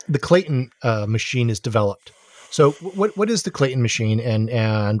 the Clayton machine is developed. So what is the Clayton machine,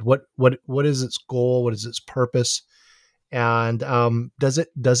 and what is its goal? What is its purpose? And does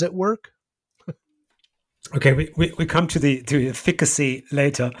it work? Okay, we come to the efficacy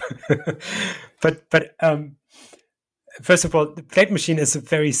later, but first of all, the Clayton machine is a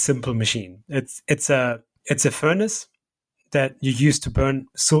very simple machine. It's a furnace that you use to burn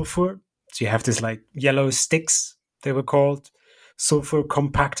sulfur. So you have this like yellow sticks, they were called,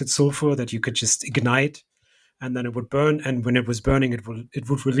 compacted sulfur that you could just ignite, and then it would burn. And when it was burning, it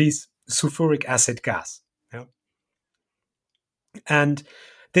would release sulfuric acid gas. Yeah. And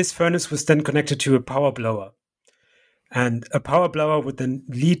this furnace was then connected to a power blower. And a power blower would then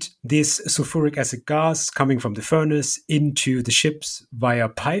lead this sulfuric acid gas coming from the furnace into the ships via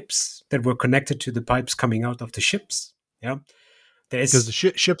pipes that were connected to the pipes coming out of the ships. Yeah, because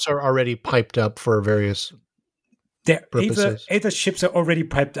the ships are already piped up for various purposes. Either ships are already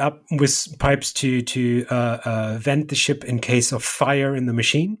piped up with pipes to vent the ship in case of fire in the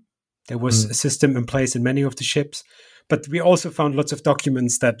machine. There was a system in place in many of the ships. But we also found lots of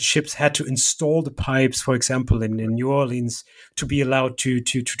documents that ships had to install the pipes, for example, in New Orleans, to be allowed to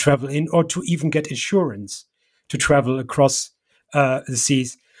travel in, or to even get insurance to travel across the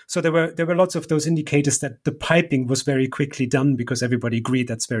seas. So there were lots of those indicators that the piping was very quickly done because everybody agreed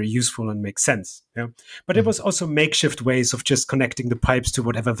that's very useful and makes sense. Yeah? But it was also makeshift ways of just connecting the pipes to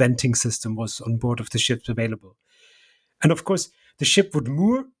whatever venting system was on board of the ships available. And of course, the ship would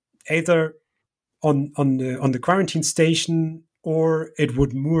moor either on the quarantine station, or it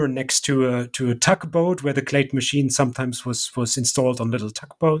would moor next to a tugboat, where the Clayton machine sometimes was installed on little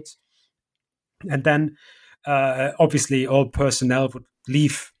tugboats. And then, obviously, all personnel would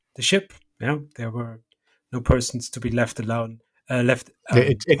leave the ship. There were no persons to be left alone.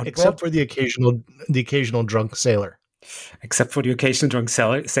 Except for the occasional drunk sailor. Except for the occasional drunk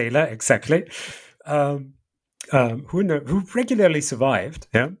sailor, exactly. Who regularly survived.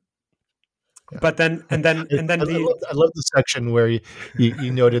 Yeah. But then I love the section where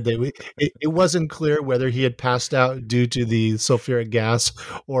you noted that it wasn't clear whether he had passed out due to the sulfuric gas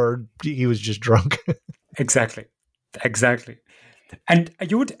or he was just drunk. Exactly. And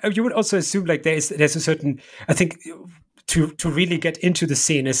you would also assume like there's a certain, I think, to really get into the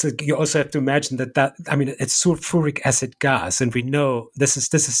scene is you also have to imagine that it's sulfuric acid gas, and we know this is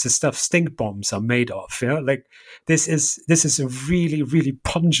the stuff stink bombs are made of. Like this is a really, really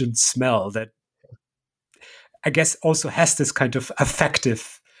pungent smell that I guess also has this kind of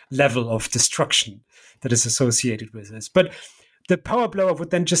affective level of destruction that is associated with this. But the power blower would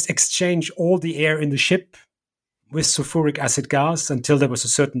then just exchange all the air in the ship with sulfuric acid gas until there was a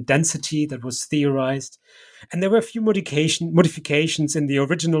certain density that was theorized. And there were a few modifications in the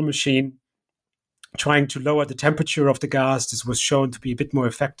original machine trying to lower the temperature of the gas. This was shown to be a bit more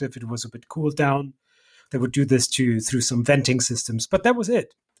effective. It was a bit cooled down. They would do this through some venting systems. But that was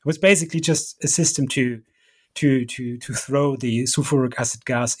it. It was basically just a system to throw the sulfuric acid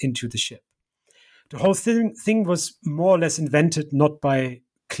gas into the ship. The whole thing was more or less invented not by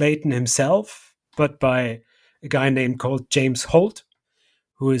Clayton himself, but by a guy called James Holt,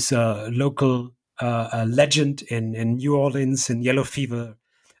 who is a local legend in New Orleans, in yellow fever,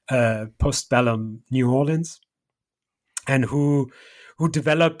 postbellum New Orleans, and who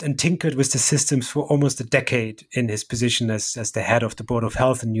developed and tinkered with the systems for almost a decade in his position as the head of the Board of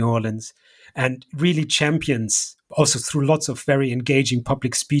Health in New Orleans, and really champions, also through lots of very engaging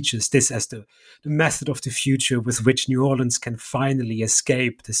public speeches, this as the method of the future with which New Orleans can finally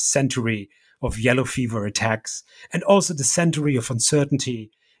escape the century of yellow fever attacks, and also the century of uncertainty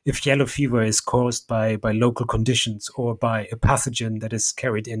if yellow fever is caused by local conditions or by a pathogen that is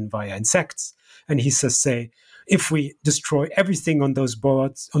carried in via insects. And he says, if we destroy everything on those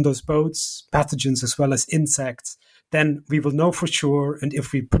boats, pathogens as well as insects, then we will know for sure. And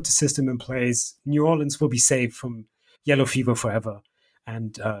if we put the system in place, New Orleans will be safe from yellow fever forever.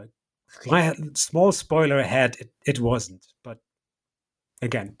 And small spoiler ahead, it wasn't. But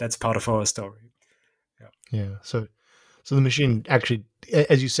again, that's part of our story. Yeah. So the machine actually,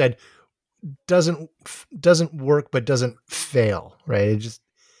 as you said, doesn't work, but doesn't fail, right?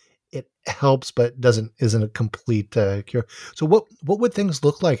 It helps, but isn't a complete cure. So what would things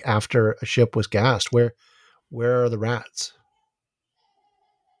look like after a ship was gassed? Where are the rats?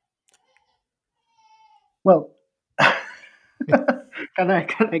 Well, can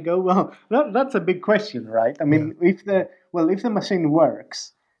I go? Well, that's a big question, right? I mean, if the machine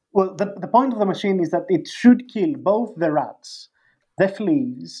works, the point of the machine is that it should kill both the rats, the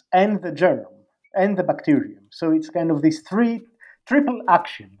fleas, and the germ, and the bacterium. So it's kind of this triple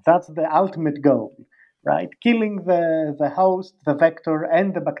action. That's the ultimate goal, right? Killing the host, the vector,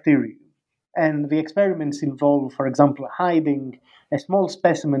 and the bacterium. And the experiments involve, for example, hiding a small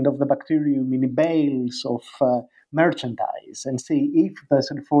specimen of the bacterium in bales of merchandise and see if the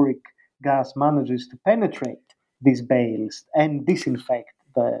sulfuric gas manages to penetrate these bales and disinfect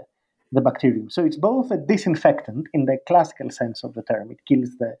the bacterium. So it's both a disinfectant in the classical sense of the term, it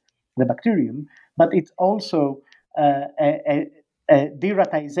kills the bacterium, but it's also a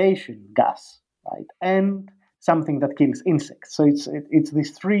deratization gas, right? And something that kills insects. So it's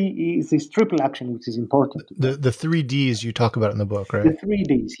this triple action which is important. The 3 Ds you talk about in the book, right? The 3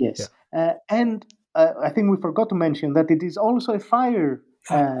 Ds, yes. Yeah. And I think we forgot to mention that it is also a fire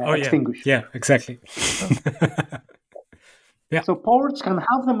extinguisher. Yeah, exactly. Yeah. So ports can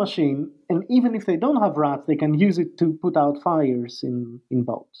have the machine, and even if they don't have rats, they can use it to put out fires in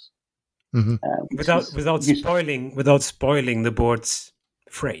boats. Mm-hmm. Without spoiling the board's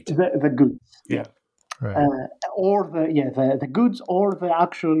freight. The goods. Yeah. Right. Or the goods, or the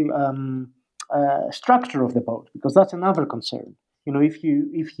actual structure of the boat, because that's another concern. If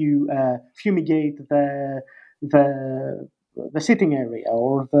you fumigate the sitting area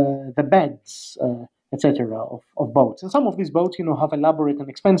or the beds, etc. of boats, and some of these boats, have elaborate and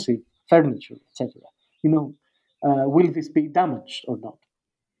expensive furniture, etc. Will this be damaged or not?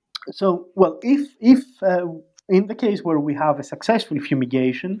 So, well, if in the case where we have a successful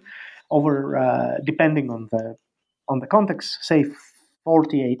fumigation over, depending on the context, say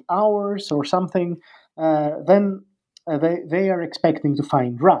 48 hours or something, then they are expecting to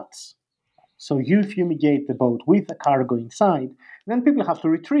find rats. So you fumigate the boat with the cargo inside, then people have to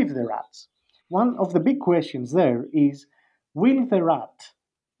retrieve the rats. One of the big questions there is, will the rat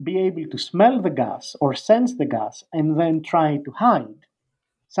be able to smell the gas or sense the gas and then try to hide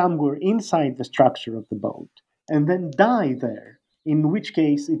somewhere inside the structure of the boat and then die there, in which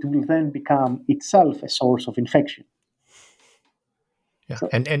case it will then become itself a source of infection. Yeah, so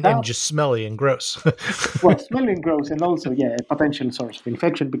and just smelly and gross. Well, smelly and gross, and also, a potential source of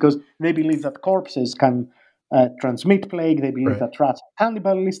infection, because they believe that corpses can transmit plague. They believe that rats are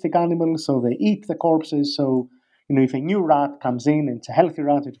cannibalistic animals, so they eat the corpses. So, if a new rat comes in and it's a healthy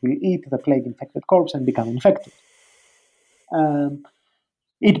rat, it will eat the plague-infected corpse and become infected.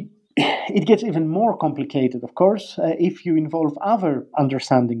 It gets even more complicated, of course, if you involve other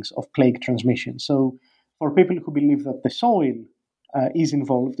understandings of plague transmission. So, for people who believe that the soil is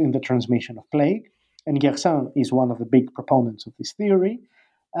involved in the transmission of plague, and Yersin is one of the big proponents of this theory,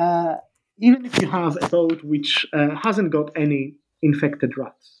 even if you have a boat which hasn't got any infected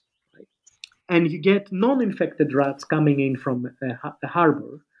rats, right? And you get non-infected rats coming in from a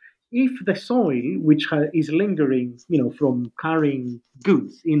harbor, if the soil, which is lingering, from carrying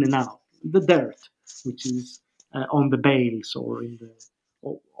goods in and out, the dirt, which is on the bales or in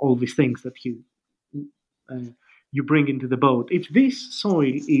all these things that you bring into the boat, if this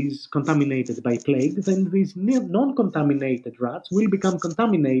soil is contaminated by plague, then these non-contaminated rats will become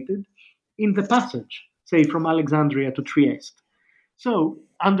contaminated in the passage, say from Alexandria to Trieste. So,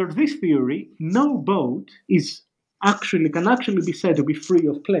 under this theory, no boat can actually be said to be free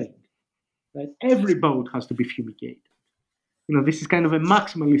of plague. Right? Every boat has to be fumigated. This is kind of a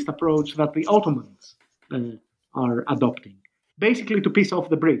maximalist approach that the Ottomans are adopting, basically to piss off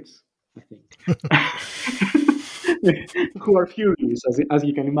the Brits, I think, who are furious, as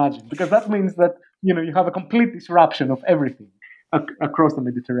you can imagine, because that means that you have a complete disruption of everything across the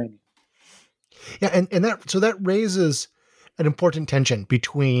Mediterranean. Yeah, and that raises an important tension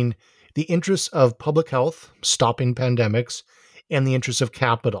between the interests of public health, stopping pandemics, and the interests of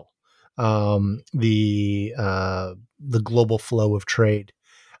capital. The global flow of trade.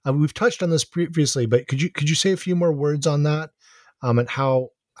 We've touched on this previously, but could you say a few more words on that, and how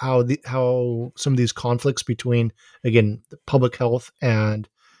some of these conflicts between, again, the public health and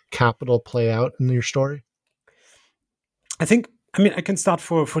capital play out in your story? I can start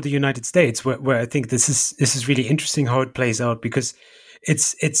for the United States, where I think this is really interesting how it plays out, because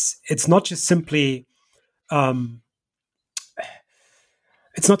it's not just simply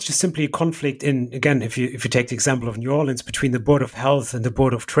it's not just simply a conflict in, again, if you take the example of New Orleans, between the Board of Health and the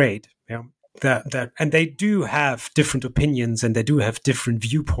Board of Trade, and they do have different opinions and they do have different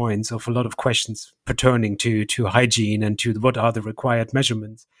viewpoints of a lot of questions pertaining to hygiene and to what are the required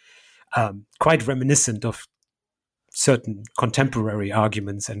measurements, quite reminiscent of certain contemporary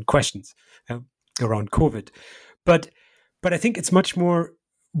arguments and questions around COVID. But I think it's much more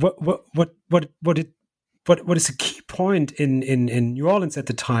what is a key point in New Orleans at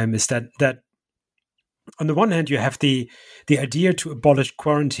the time is that on the one hand you have the idea to abolish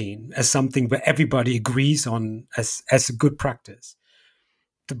quarantine as something where everybody agrees on as a good practice.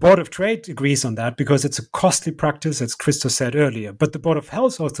 The Board of Trade agrees on that because it's a costly practice, as Christos said earlier. But the Board of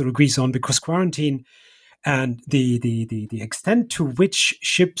Health also agrees on, because quarantine and the extent to which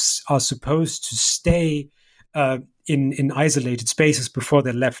ships are supposed to stay in isolated spaces before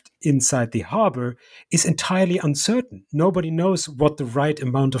they're left inside the harbor is entirely uncertain. Nobody knows what the right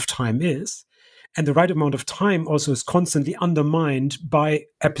amount of time is. And the right amount of time also is constantly undermined by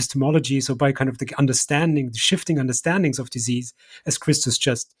epistemologies, or by kind of the shifting understandings of disease, as Christos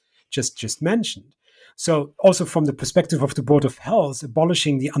just mentioned. So also from the perspective of the Board of Health,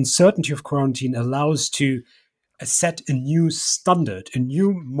 abolishing the uncertainty of quarantine allows to set a new standard, a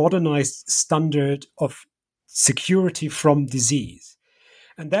new modernized standard of security from disease.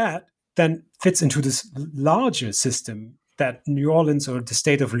 And that then fits into this larger system that New Orleans, or the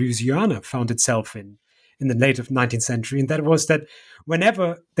state of Louisiana, found itself in the late 19th century. And that was that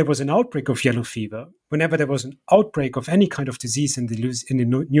whenever there was an outbreak of yellow fever, whenever there was an outbreak of any kind of disease in the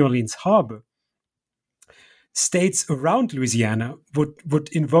New Orleans harbor, states around Louisiana would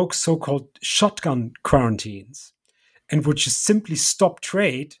invoke so-called shotgun quarantines and would just simply stop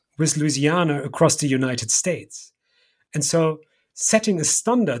trade with Louisiana across the United States. And so setting a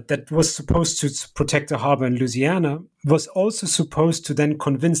standard that was supposed to protect the harbor in Louisiana was also supposed to then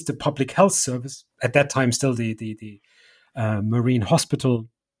convince the Public Health Service, at that time still the Marine Hospital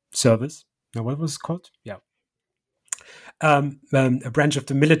Service, now what was it called? Yeah. A branch of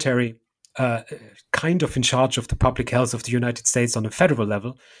the military kind of in charge of the public health of the United States on a federal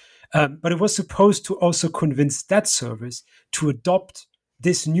level, But it was supposed to also convince that service to adopt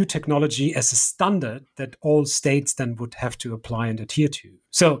this new technology as a standard that all states then would have to apply and adhere to.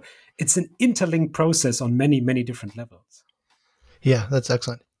 So it's an interlinked process on many, many different levels. Yeah, that's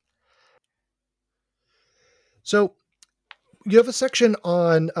excellent. So you have a section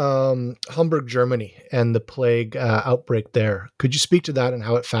on Hamburg, Germany, and the plague outbreak there. Could you speak to that and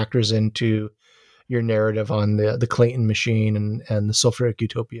how it factors into your narrative on the Clayton machine and the sulfuric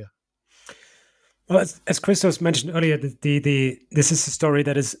utopia? Well, as Christos mentioned earlier, this is a story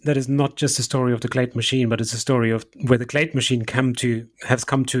that is not just a story of the Clayton machine, but it's a story of where the Clayton machine has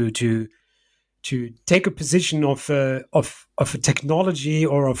come to take a position of a technology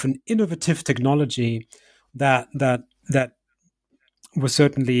or of an innovative technology that was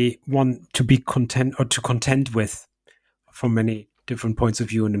certainly one to be content or to contend with from many different points of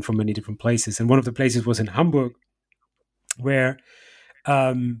view and from many different places. And one of the places was in Hamburg, where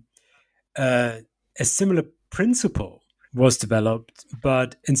a similar principle was developed,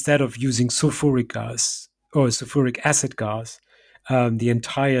 but instead of using sulfuric gas or sulfuric acid gas, the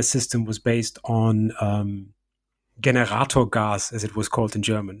entire system was based on Generator gas, as it was called in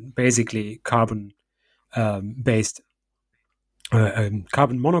German, basically carbon based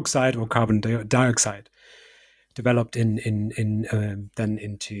carbon monoxide or carbon dioxide, developed then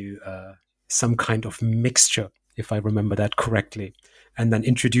into some kind of mixture, if I remember that correctly, and then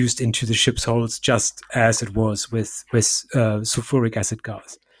introduced into the ship's holds just as it was with sulfuric acid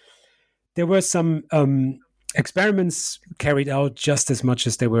gas. There were some experiments carried out just as much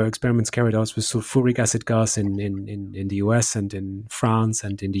as there were experiments carried out with sulfuric acid gas in the US and in France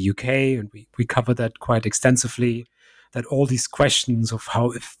and in the UK, and we covered that quite extensively, that all these questions of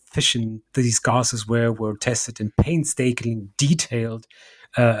how efficient these gases were tested in painstakingly detailed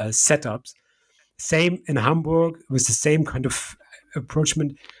setups. Same in Hamburg, with the same kind of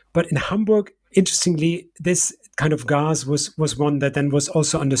approachment. But in Hamburg, interestingly, this kind of gas was one that then was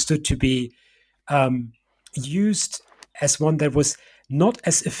also understood to be used as one that was not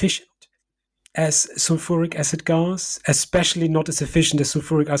as efficient as sulfuric acid gas, especially not as efficient as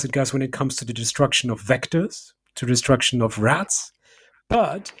sulfuric acid gas when it comes to the destruction of vectors, to destruction of rats,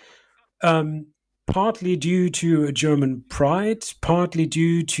 but partly due to German pride, partly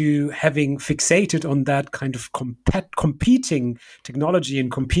due to having fixated on that kind of competing technology and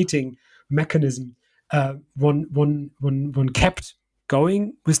competing mechanism, one kept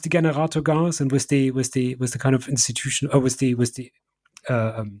going with the Generator gas and with the kind of institution, or with the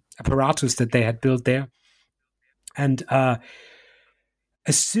apparatus that they had built there, and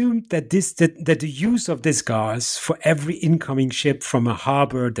assumed that the use of this gas for every incoming ship from a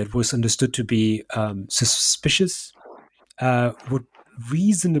harbor that was understood to be suspicious would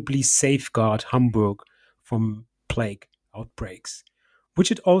reasonably safeguard Hamburg from plague outbreaks,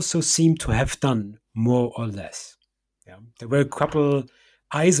 which it also seemed to have done more or less. Yeah. There were a couple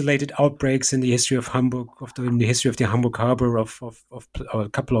isolated outbreaks in the history of Hamburg, in the history of the Hamburg harbor, of a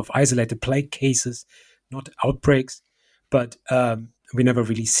couple of isolated plague cases, not outbreaks, but we never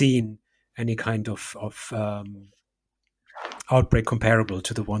really seen any kind of outbreak comparable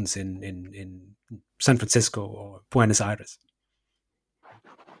to the ones in San Francisco or Buenos Aires.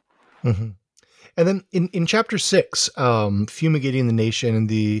 Mm-hmm. And then in chapter 6, fumigating the nation in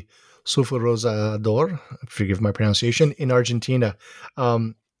the Sulfurosador, forgive my pronunciation, in Argentina.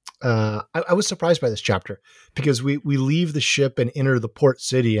 I was surprised by this chapter because we leave the ship and enter the port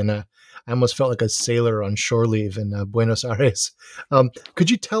city, and I almost felt like a sailor on shore leave in Buenos Aires.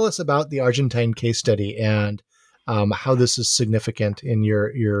 Could you tell us about the Argentine case study and how this is significant in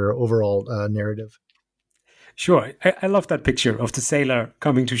your overall narrative? Sure. I love that picture of the sailor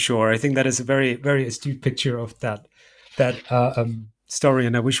coming to shore. I think that is a very, very astute picture of that story,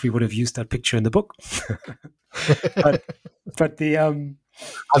 and I wish we would have used that picture in the book. but the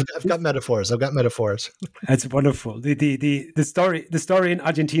I've got metaphors. That's wonderful. The story in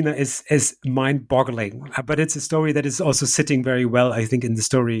Argentina is mind-boggling, but it's a story that is also sitting very well, I think, in the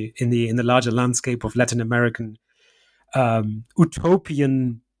story in the larger landscape of Latin American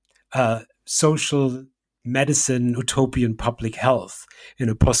utopian social medicine, utopian public health in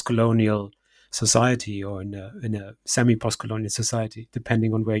a post-colonial society or in a semi-post-colonial society,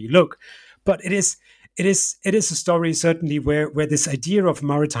 depending on where you look. But it is a story certainly where this idea of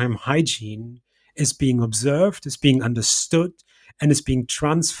maritime hygiene is being observed, is being understood, and is being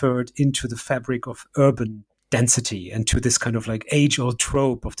transferred into the fabric of urban density and to this kind of like age-old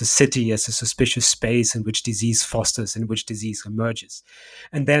trope of the city as a suspicious space in which disease fosters, in which disease emerges.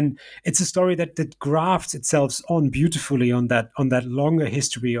 And then it's a story that grafts itself on beautifully on that longer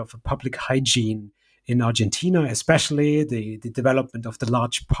history of a public hygiene in Argentina, especially the development of the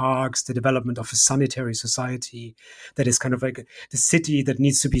large parks, the development of a sanitary society that is kind of like the city that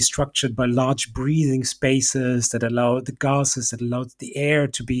needs to be structured by large breathing spaces that allow the gases, that allow the air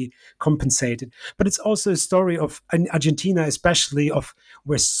to be compensated. But it's also a story of, in Argentina especially, of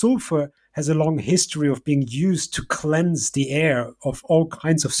where sulfur has a long history of being used to cleanse the air of all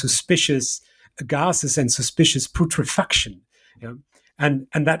kinds of suspicious gases and suspicious putrefaction. Yeah? And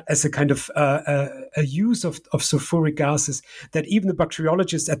that as a kind of a use of sulfuric gases that even the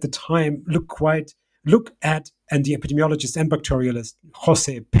bacteriologists at the time look at, and the epidemiologist and bacteriologist,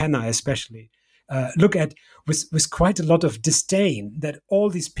 Jose Pena especially, look at with quite a lot of disdain, that all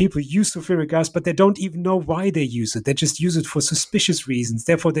these people use sulfuric gas, but they don't even know why they use it. They just use it for suspicious reasons.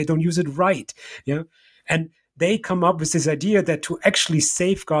 Therefore, they don't use it right. Yeah? And they come up with this idea that to actually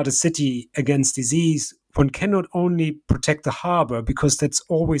safeguard a city against disease, one cannot only protect the harbor, because that's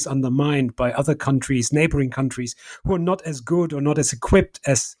always undermined by other countries, neighboring countries, who are not as good or not as equipped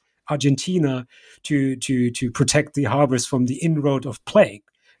as Argentina to protect the harbors from the inroad of plague.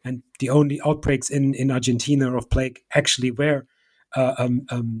 And the only outbreaks in Argentina of plague actually were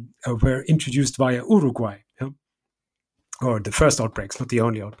introduced via Uruguay, yeah? Or the first outbreaks, not the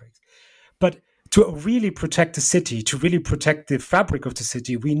only outbreaks. But to really protect the city, to really protect the fabric of the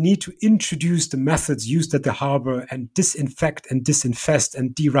city, we need to introduce the methods used at the harbor and disinfect and disinfest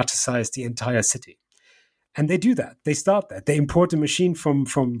and deraticize the entire city. And they do that. They start that. They import a machine from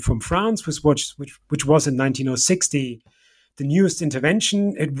France, which was in 1960 the newest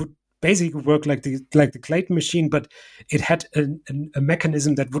intervention. It would basically work like the Clayton machine, but it had a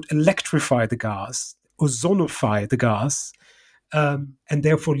mechanism that would electrify the gas, ozonify the gas, and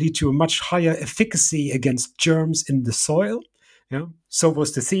therefore lead to a much higher efficacy against germs in the soil. Yeah? So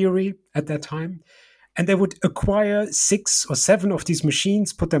was the theory at that time. And they would acquire 6 or 7 of these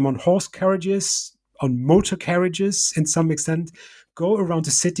machines, put them on horse carriages, on motor carriages in some extent, go around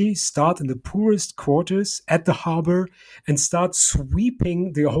the city, start in the poorest quarters at the harbor, and start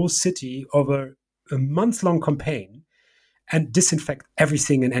sweeping the whole city over a month-long campaign and disinfect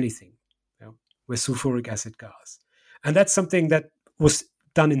everything and anything, you know, with sulfuric acid gas. And that's something that was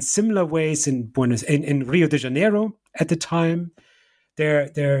done in similar ways in Rio de Janeiro at the time.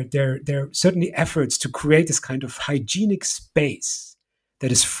 There are certainly efforts to create this kind of hygienic space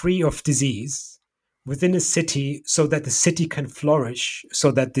that is free of disease within a city, so that the city can flourish,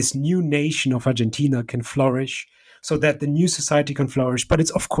 so that this new nation of Argentina can flourish, so that the new society can flourish. But it's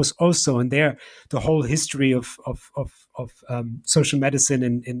of course also, and there the whole history of social medicine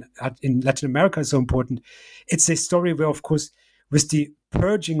in Latin America is so important. It's a story where, of course, with the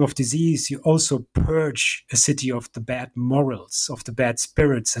purging of disease, you also purge a city of the bad morals, of the bad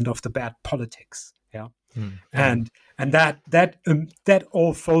spirits, and of the bad politics. Yeah, and that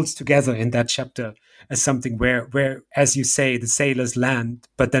all folds together in that chapter as something where, as you say, the sailors land,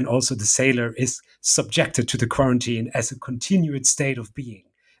 but then also the sailor is subjected to the quarantine as a continued state of being,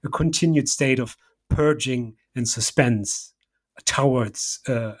 a continued state of purging and suspense towards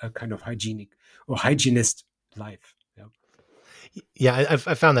a kind of hygienic or hygienist life. Yeah,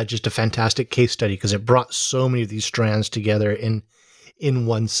 I found that just a fantastic case study, because it brought so many of these strands together in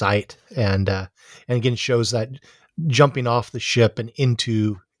one site, and again shows that jumping off the ship and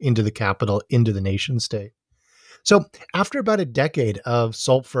into the capital, into the nation state. So after about a decade of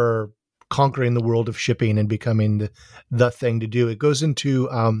sulfur conquering the world of shipping and becoming the thing to do, it goes into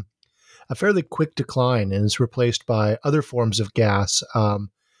a fairly quick decline and is replaced by other forms of gas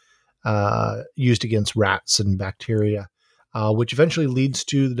used against rats and bacteria, which eventually leads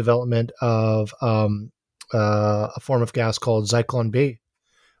to the development of a form of gas called Zyklon B,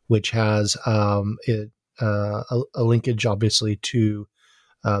 which has a linkage, obviously, to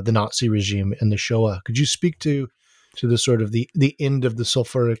the Nazi regime and the Shoah. Could you speak to the sort of the end of the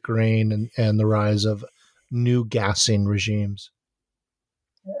sulfuric rain and the rise of new gassing regimes?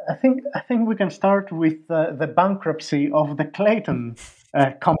 I think we can start with the bankruptcy of the Clayton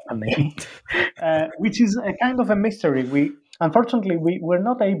company, which is a kind of a mystery. Unfortunately, we're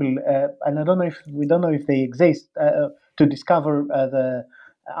not able, and we don't know if they exist, to discover the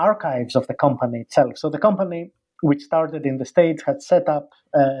archives of the company itself. So the company, which started in the States, had set up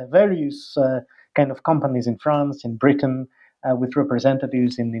various kind of companies in France, in Britain, with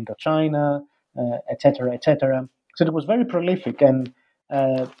representatives in Indochina, etc., etc. So it was very prolific, and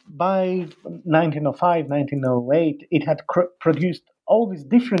by 1905, 1908, it had produced all these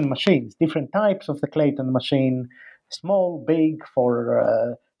different machines, different types of the Clayton machine, small, big,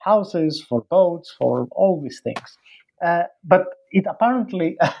 for houses, for boats, for all these things. But it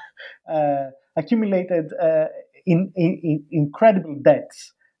apparently accumulated in incredible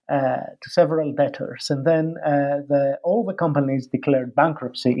debts to several debtors. And then all the companies declared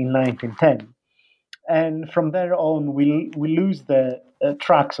bankruptcy in 1910. And from there on, we lose the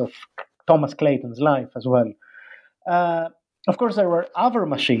tracks of Thomas Clayton's life as well. Of course, there were other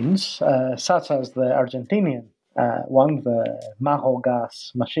machines, such as the Argentinian one, the Maho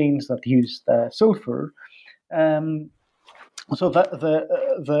gas machines that used sulfur. So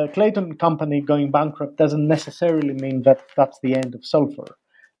the Clayton company going bankrupt doesn't necessarily mean that that's the end of sulfur.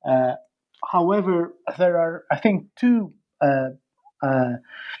 However, there are, I think, two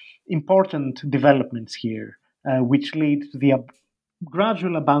important developments here, which lead to the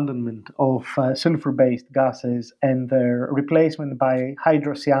gradual abandonment of sulfur-based gases and their replacement by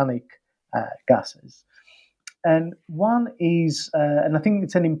hydrocyanic gases. And one is, and I think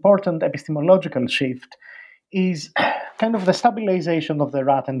it's an important epistemological shift, is kind of the stabilization of the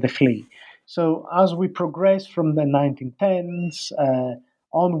rat and the flea. So as we progress from the 1910s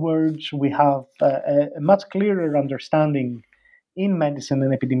onwards, we have a much clearer understanding in medicine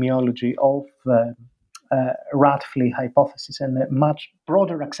and epidemiology of the rat-flea hypothesis and a much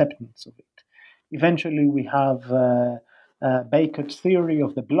broader acceptance of it. Eventually, we have Baker's theory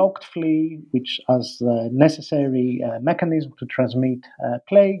of the blocked flea, which has the necessary mechanism to transmit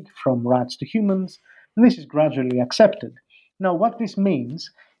plague from rats to humans, and this is gradually accepted. Now, what this means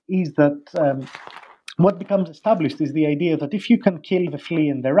is that what becomes established is the idea that if you can kill the flea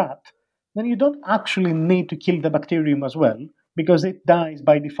and the rat, then you don't actually need to kill the bacterium as well, because it dies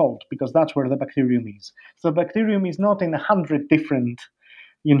by default, because that's where the bacterium is. So the bacterium is not in 100 different,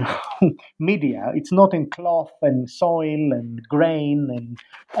 media. It's not in cloth and soil and grain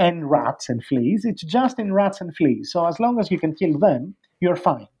and rats and fleas. It's just in rats and fleas. So as long as you can kill them, you're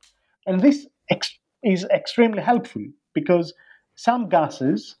fine. And this is extremely helpful, because some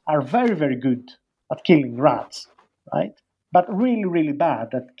gases are very, very good at killing rats, right? But really, really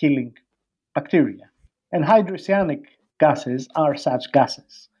bad at killing bacteria. And hydrocyanic gases are such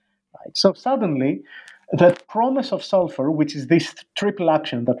gases, right? So suddenly, the promise of sulfur, which is this triple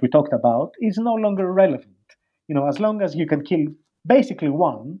action that we talked about, is no longer relevant. As long as you can kill basically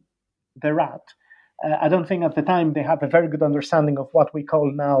one, the rat, I don't think at the time they had a very good understanding of what we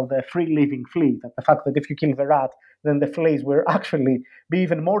call now the free-living flea, that the fact that if you kill the rat, then the fleas will actually be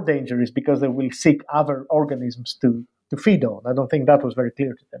even more dangerous because they will seek other organisms to feed on. I don't think that was very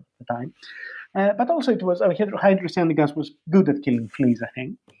clear to them at the time. But also hydrocyanic gas was good at killing fleas, I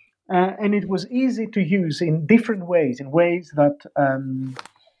think. And it was easy to use in different ways, in ways that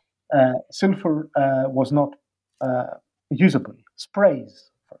sulfur was not usable. Sprays,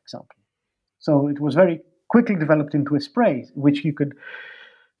 for example. So it was very quickly developed into a spray, which you could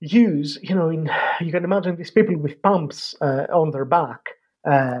use, you can imagine these people with pumps on their back,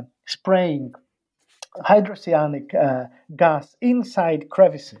 spraying hydrocyanic gas inside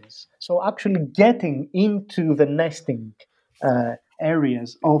crevices. So actually getting into the nesting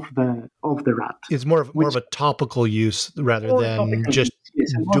areas of the rat. It's more of a topical use rather than just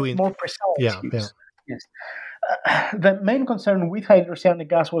doing more precise use. Yeah. Yes. The main concern with hydrocyanic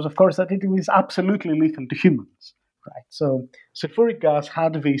gas was, of course, that it was absolutely lethal to humans. Right. So sulfuric gas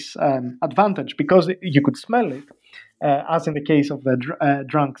had this advantage because you could smell it, as in the case of the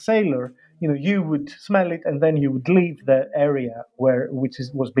drunk sailor. You would smell it and then you would leave the area which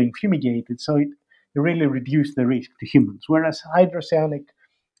was being fumigated. So it really reduced the risk to humans. Whereas hydrocyanic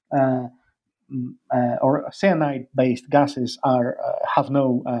or cyanide-based gases have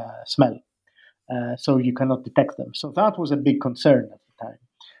no smell, so you cannot detect them. So that was a big concern at the time.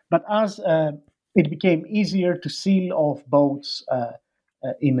 But as it became easier to seal off boats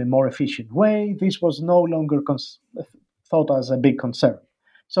in a more efficient way, this was no longer thought as a big concern.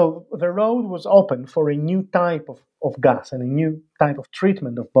 So the road was open for a new type of gas and a new type of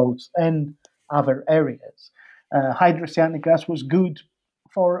treatment of boats and other areas. Hydrocyanic gas was good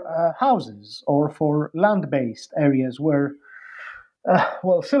for houses or for land-based areas where,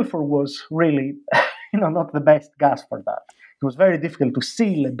 sulfur was really, not the best gas for that. It was very difficult to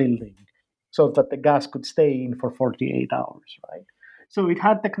seal a building so that the gas could stay in for 48 hours, right? So it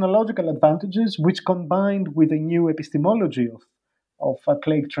had technological advantages, which combined with a new epistemology of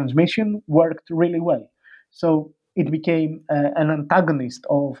plague transmission worked really well. So it became an antagonist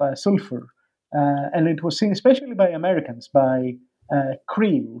of sulfur. And it was seen especially by Americans, by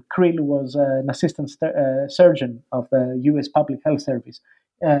Creel. Creel was an assistant surgeon of the U.S. Public Health Service.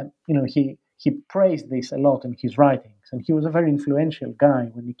 He praised this a lot in his writings, and he was a very influential guy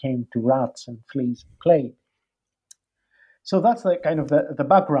when it came to rats and fleas and plague. So that's the kind of the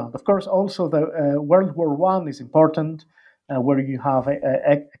background. Of course, also the World War I is important, where you have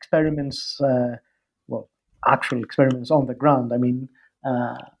experiments, actual experiments on the ground. I mean,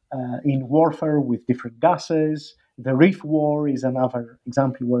 in warfare with different gases. The Rif War is another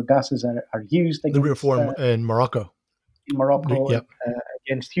example where gases are used against the Rif War in Morocco. In Morocco, Yep.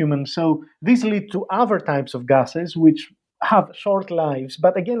 Against humans. So these lead to other types of gases which have short lives,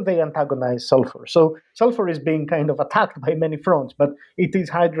 but again, they antagonize sulfur. So sulfur is being kind of attacked by many fronts, but it is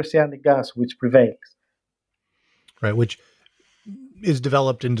hydrocyanic gas which prevails. Right, which is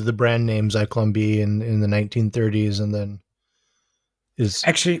developed into the brand name Zyklon B in the 1930s, and then is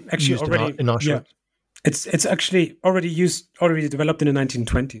actually used already in Auschwitz. Yeah, it's actually already developed in the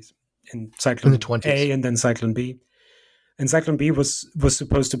 1920s in Zyklon In the 20s. A and then Zyklon B. And Zyklon B was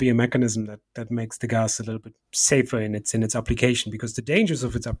supposed to be a mechanism that makes the gas a little bit safer in its application, because the dangers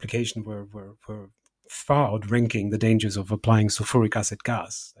of its application were far outranking the dangers of applying sulfuric acid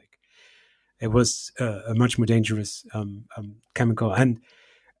gas. Like, it was a much more dangerous chemical,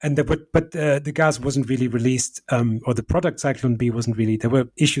 but the gas wasn't really released, or the product Zyklon B wasn't really. There were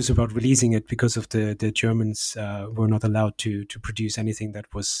issues about releasing it because of the Germans were not allowed to produce anything that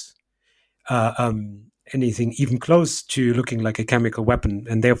was anything even close to looking like a chemical weapon,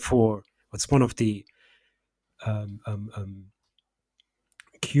 and therefore it's one of the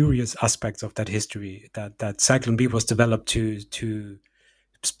curious aspects of that history that Zyklon B was developed to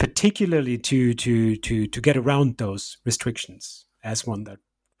particularly to get around those restrictions as one that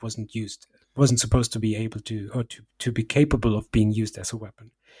wasn't supposed to be able to, or to be capable of being used as a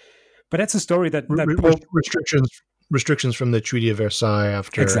weapon. But that's a story that restrictions from the Treaty of Versailles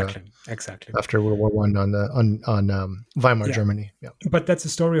after exactly after World War I on Weimar, Germany. Yeah. But that's a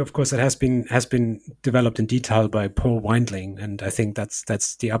story, of course, that has been developed in detail by Paul Weindling, and I think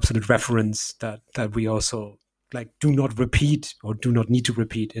that's the absolute reference that we also do not repeat or do not need to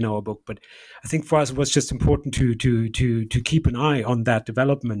repeat in our book. But I think for us it was just important to keep an eye on that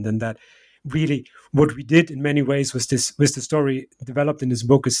development, and that really what we did in many ways with the story developed in this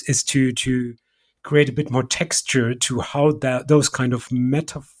book is to create a bit more texture to how those kind of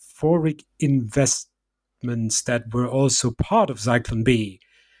metaphoric investments that were also part of Zyklon B,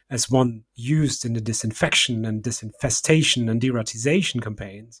 as one used in the disinfection and disinfestation and deratization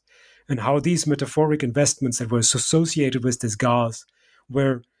campaigns, and how these metaphoric investments that were associated with this gas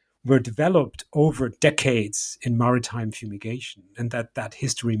were developed over decades in maritime fumigation, and that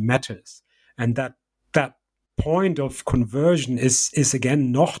history matters, and that point of conversion is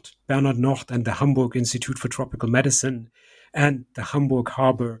again Bernhard Nocht and the Hamburg Institute for Tropical Medicine and the Hamburg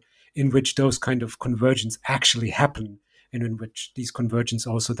Harbor, in which those kind of conversions actually happen, and in which these conversions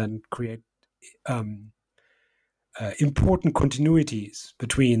also then create important continuities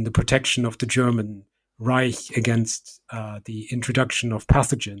between the protection of the German Reich against the introduction of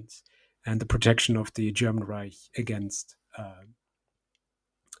pathogens and the protection of the German Reich against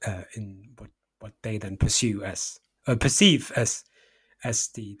in what they then perceive as the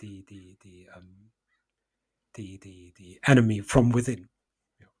enemy from within.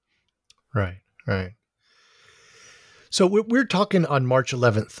 Right. So we're talking on March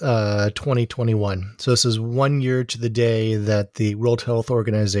 11th, 2021. So this is 1 year to the day that the World Health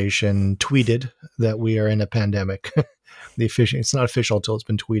Organization tweeted that we are in a pandemic. It's not official until it's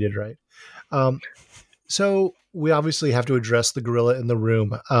been tweeted, right? So we obviously have to address the gorilla in the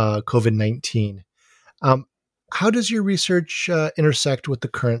room, COVID-19. How does your research intersect with the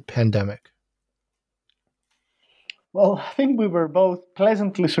current pandemic? Well, I think we were both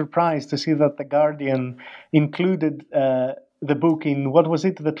pleasantly surprised to see that The Guardian included the book in, what was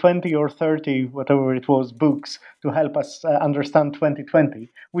it, the 20 or 30, whatever it was, books to help us understand 2020.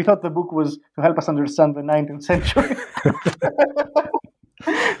 We thought the book was to help us understand the 19th century.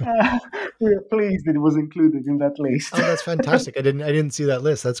 We are pleased it was included in that list. Oh, that's fantastic. I didn't see that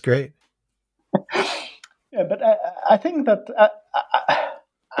list. That's great. Yeah, but I think that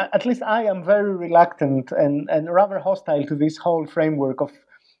at least I am very reluctant and rather hostile to this whole framework of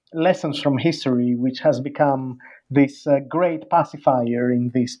lessons from history, which has become this great pacifier in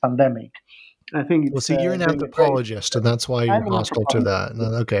this pandemic. I think it's, well, see, you're an anthropologist, and that's why you're hostile to that.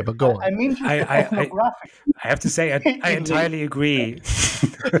 Okay, but go on. I'm interested ethnographic. I have to say, I entirely agree.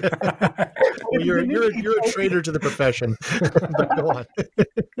 Well, you're a traitor to the profession. But go on.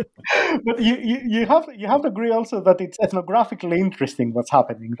 But you have to agree also that it's ethnographically interesting what's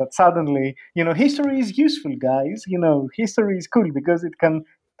happening. That suddenly, history is useful, guys. History is cool because it can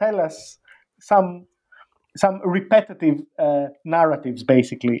tell us some repetitive narratives,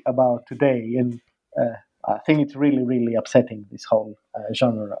 basically, about today. And I think it's really, really upsetting, this whole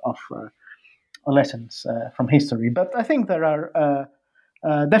genre of lessons from history. But I think there are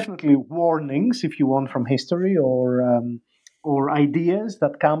definitely warnings, if you want, from history, or or ideas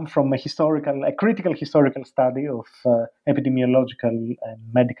that come from a critical historical study of epidemiological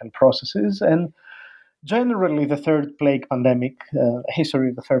and medical processes, and generally the third plague pandemic, history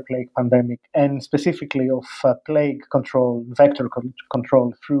of the third plague pandemic, and specifically of plague control, vector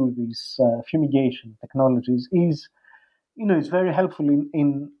control through these fumigation technologies is very helpful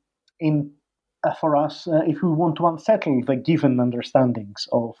in for us if we want to unsettle the given understandings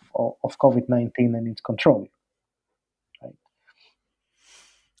of COVID-19 and its control. Right?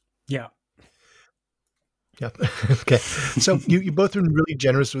 Yeah. Yeah. Okay. So you both been really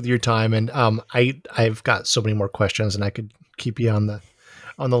generous with your time, and I've got so many more questions, and I could keep you on the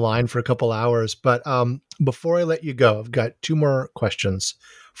line for a couple hours. But before I let you go, I've got two more questions.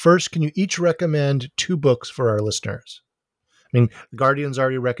 First, can you each recommend 2 books for our listeners? I mean, The Guardian's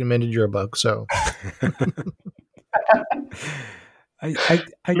already recommended your book, so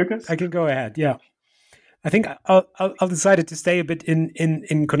I can go ahead. Yeah. I think I'll decide to stay a bit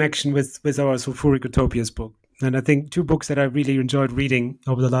in connection with our Sulfuric Utopias book. And I think 2 books that I really enjoyed reading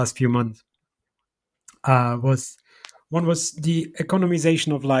over the last few months was The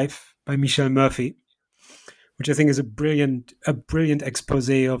Economization of Life by Michelle Murphy, which I think is a brilliant expose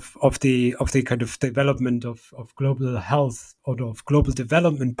of the kind of development of global health or of global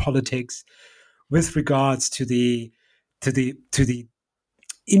development politics with regards to the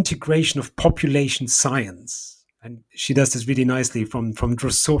integration of population science. And she does this really nicely from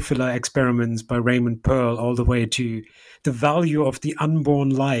Drosophila experiments by Raymond Pearl all the way to the value of the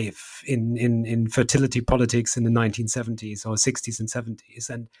unborn life in fertility politics in the 1970s or 60s and 70s.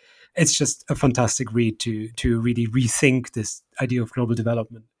 And it's just a fantastic read to really rethink this idea of global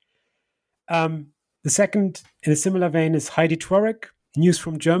development. The second, in a similar vein, is Heidi Tworek, News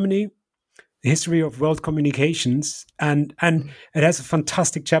from Germany, The History of World Communications, and it has a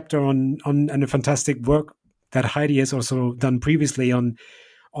fantastic chapter on and a fantastic work that Heidi has also done previously on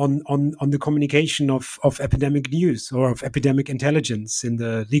the communication of epidemic news or of epidemic intelligence in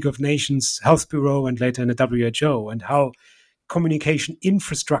the League of Nations Health Bureau and later in the WHO, and how communication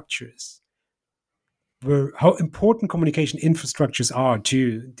infrastructures how important communication infrastructures are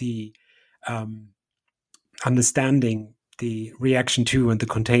to the understanding the reaction to and the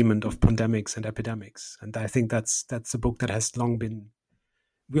containment of pandemics and epidemics. And I think that's a book that has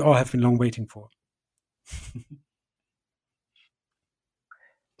we all have been long waiting for.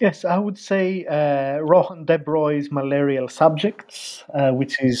 Yes, I would say Rohan Debroy's Malarial Subjects,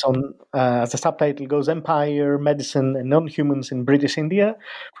 which is on, as the subtitle goes, Empire, Medicine and Non-Humans in British India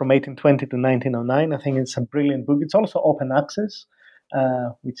from 1820 to 1909. I think it's a brilliant book. It's also open access,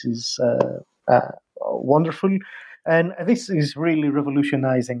 which is wonderful. And this is really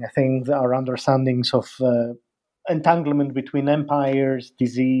revolutionizing, I think, our understandings of entanglement between empires,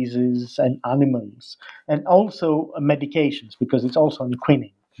 diseases, and animals, and also medications, because it's also on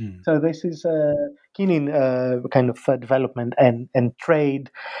quinine. So this is quinine kind of development and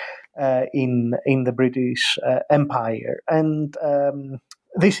trade in the British Empire. And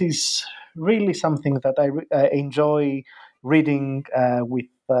this is really something that I enjoy reading with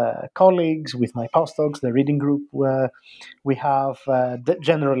colleagues, with my postdocs, the reading group where we have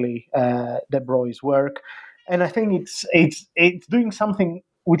generally Debroy's work. And I think it's doing something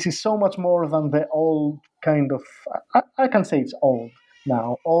which is so much more than the old kind of, I can say it's old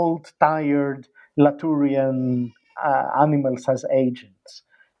now, old, tired, Latourian animals as agents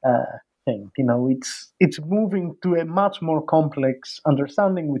thing. It's moving to a much more complex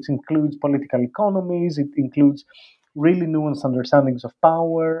understanding, which includes political economies. It includes really nuanced understandings of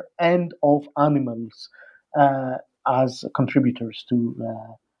power and of animals as contributors to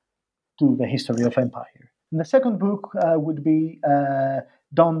the history of empire. And the second book would be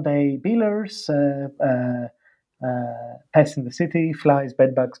Don Day Beeler's Pests in the City, Flies,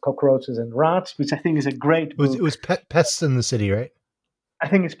 Bedbugs, Cockroaches, and Rats, which I think is a great book. It was Pests in the City, right? I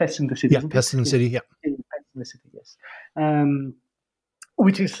think it's Pests in the City. Yeah, Pests in the City, yeah. Pests in the City, yes.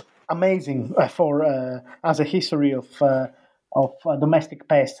 Which is amazing for as a history of domestic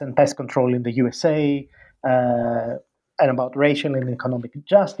pests and pest control in the USA, and about racial and economic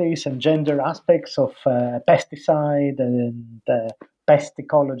justice and gender aspects of pesticide and pest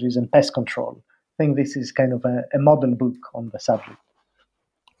ecologies and pest control. I think this is kind of a model book on the subject.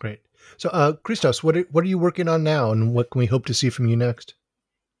 Great. So, Christos, what are you working on now, and what can we hope to see from you next?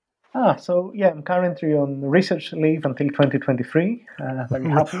 I'm currently on research leave until 2023. Very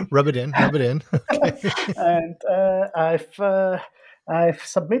happy. Rub it in. Okay. And I've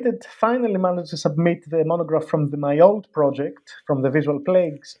finally managed to submit the monograph from my old project, from the Visual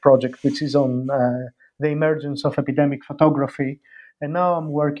Plagues project, which is on the emergence of epidemic photography. And now I'm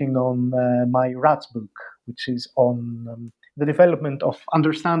working on my rats book, which is on the development of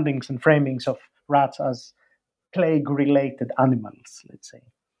understandings and framings of rats as plague-related animals, let's say,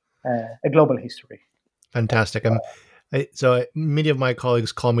 a global history. Fantastic. So many of my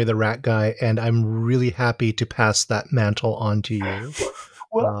colleagues call me the rat guy, and I'm really happy to pass that mantle on to you.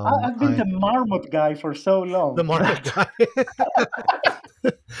 Well, I've been the marmot guy for so long. The marmot guy.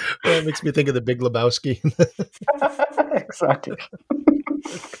 That makes me think of the Big Lebowski. Exactly.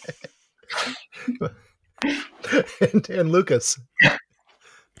 and Lucas.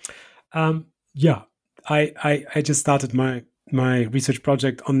 I just started my research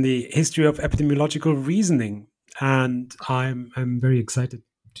project on the history of epidemiological reasoning, and I'm very excited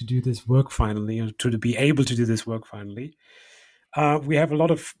to do this work finally, or to be able to do this work finally. We have a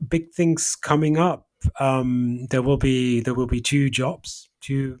lot of big things coming up. There will be 2 jobs,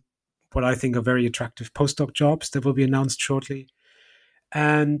 2 what I think are very attractive postdoc jobs that will be announced shortly,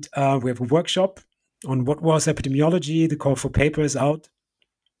 and we have a workshop on what was epidemiology. The call for paper is out,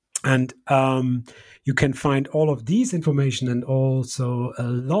 and you can find all of these information and also a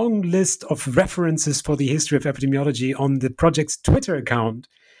long list of references for the history of epidemiology on the project's Twitter account,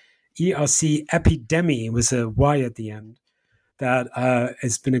 ERC Epidemi with a Y at the end. That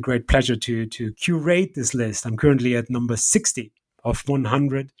it's been a great pleasure to curate this list. I'm currently at number 60 of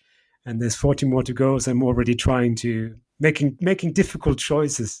 100, and there's 40 more to go. So I'm already trying to making difficult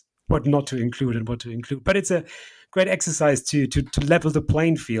choices, what not to include and what to include. But it's a great exercise to level the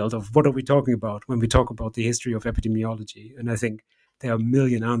playing field of what are we talking about when we talk about the history of epidemiology. And I think there are a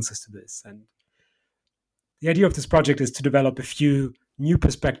million answers to this. And the idea of this project is to develop a few new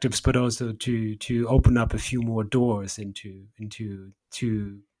perspectives, but also to open up a few more doors into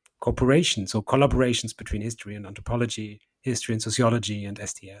cooperations or collaborations between history and anthropology, history and sociology, and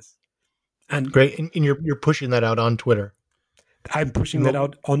STS. And great, and you're pushing that out on Twitter. I'm pushing that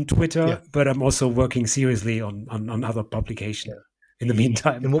out on Twitter, but I'm also working seriously on other publications in the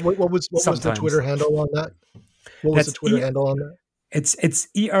meantime. And what was the Twitter handle on that? What was the Twitter handle on that? It's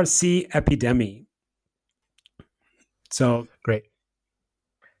ERC Epidemi. So great.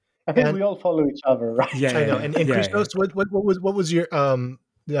 I think we all follow each other, right? Yeah, I know. And Christos, what was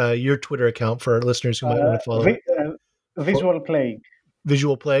your Twitter account for our listeners who might want to follow? Visual Plague.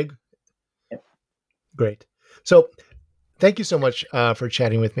 Visual Plague. Yeah. Great. So, thank you so much for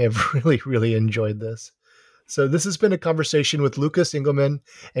chatting with me. I've really, really enjoyed this. So, this has been a conversation with Lucas Engelman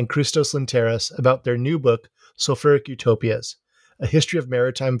and Christos Lynteris about their new book, Sulfuric Utopias: A History of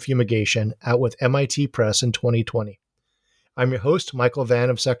Maritime Fumigation, out with MIT Press in 2020. I'm your host, Michael Vann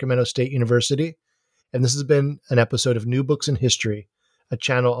of Sacramento State University, and this has been an episode of New Books in History, a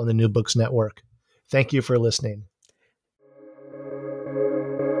channel on the New Books Network. Thank you for listening.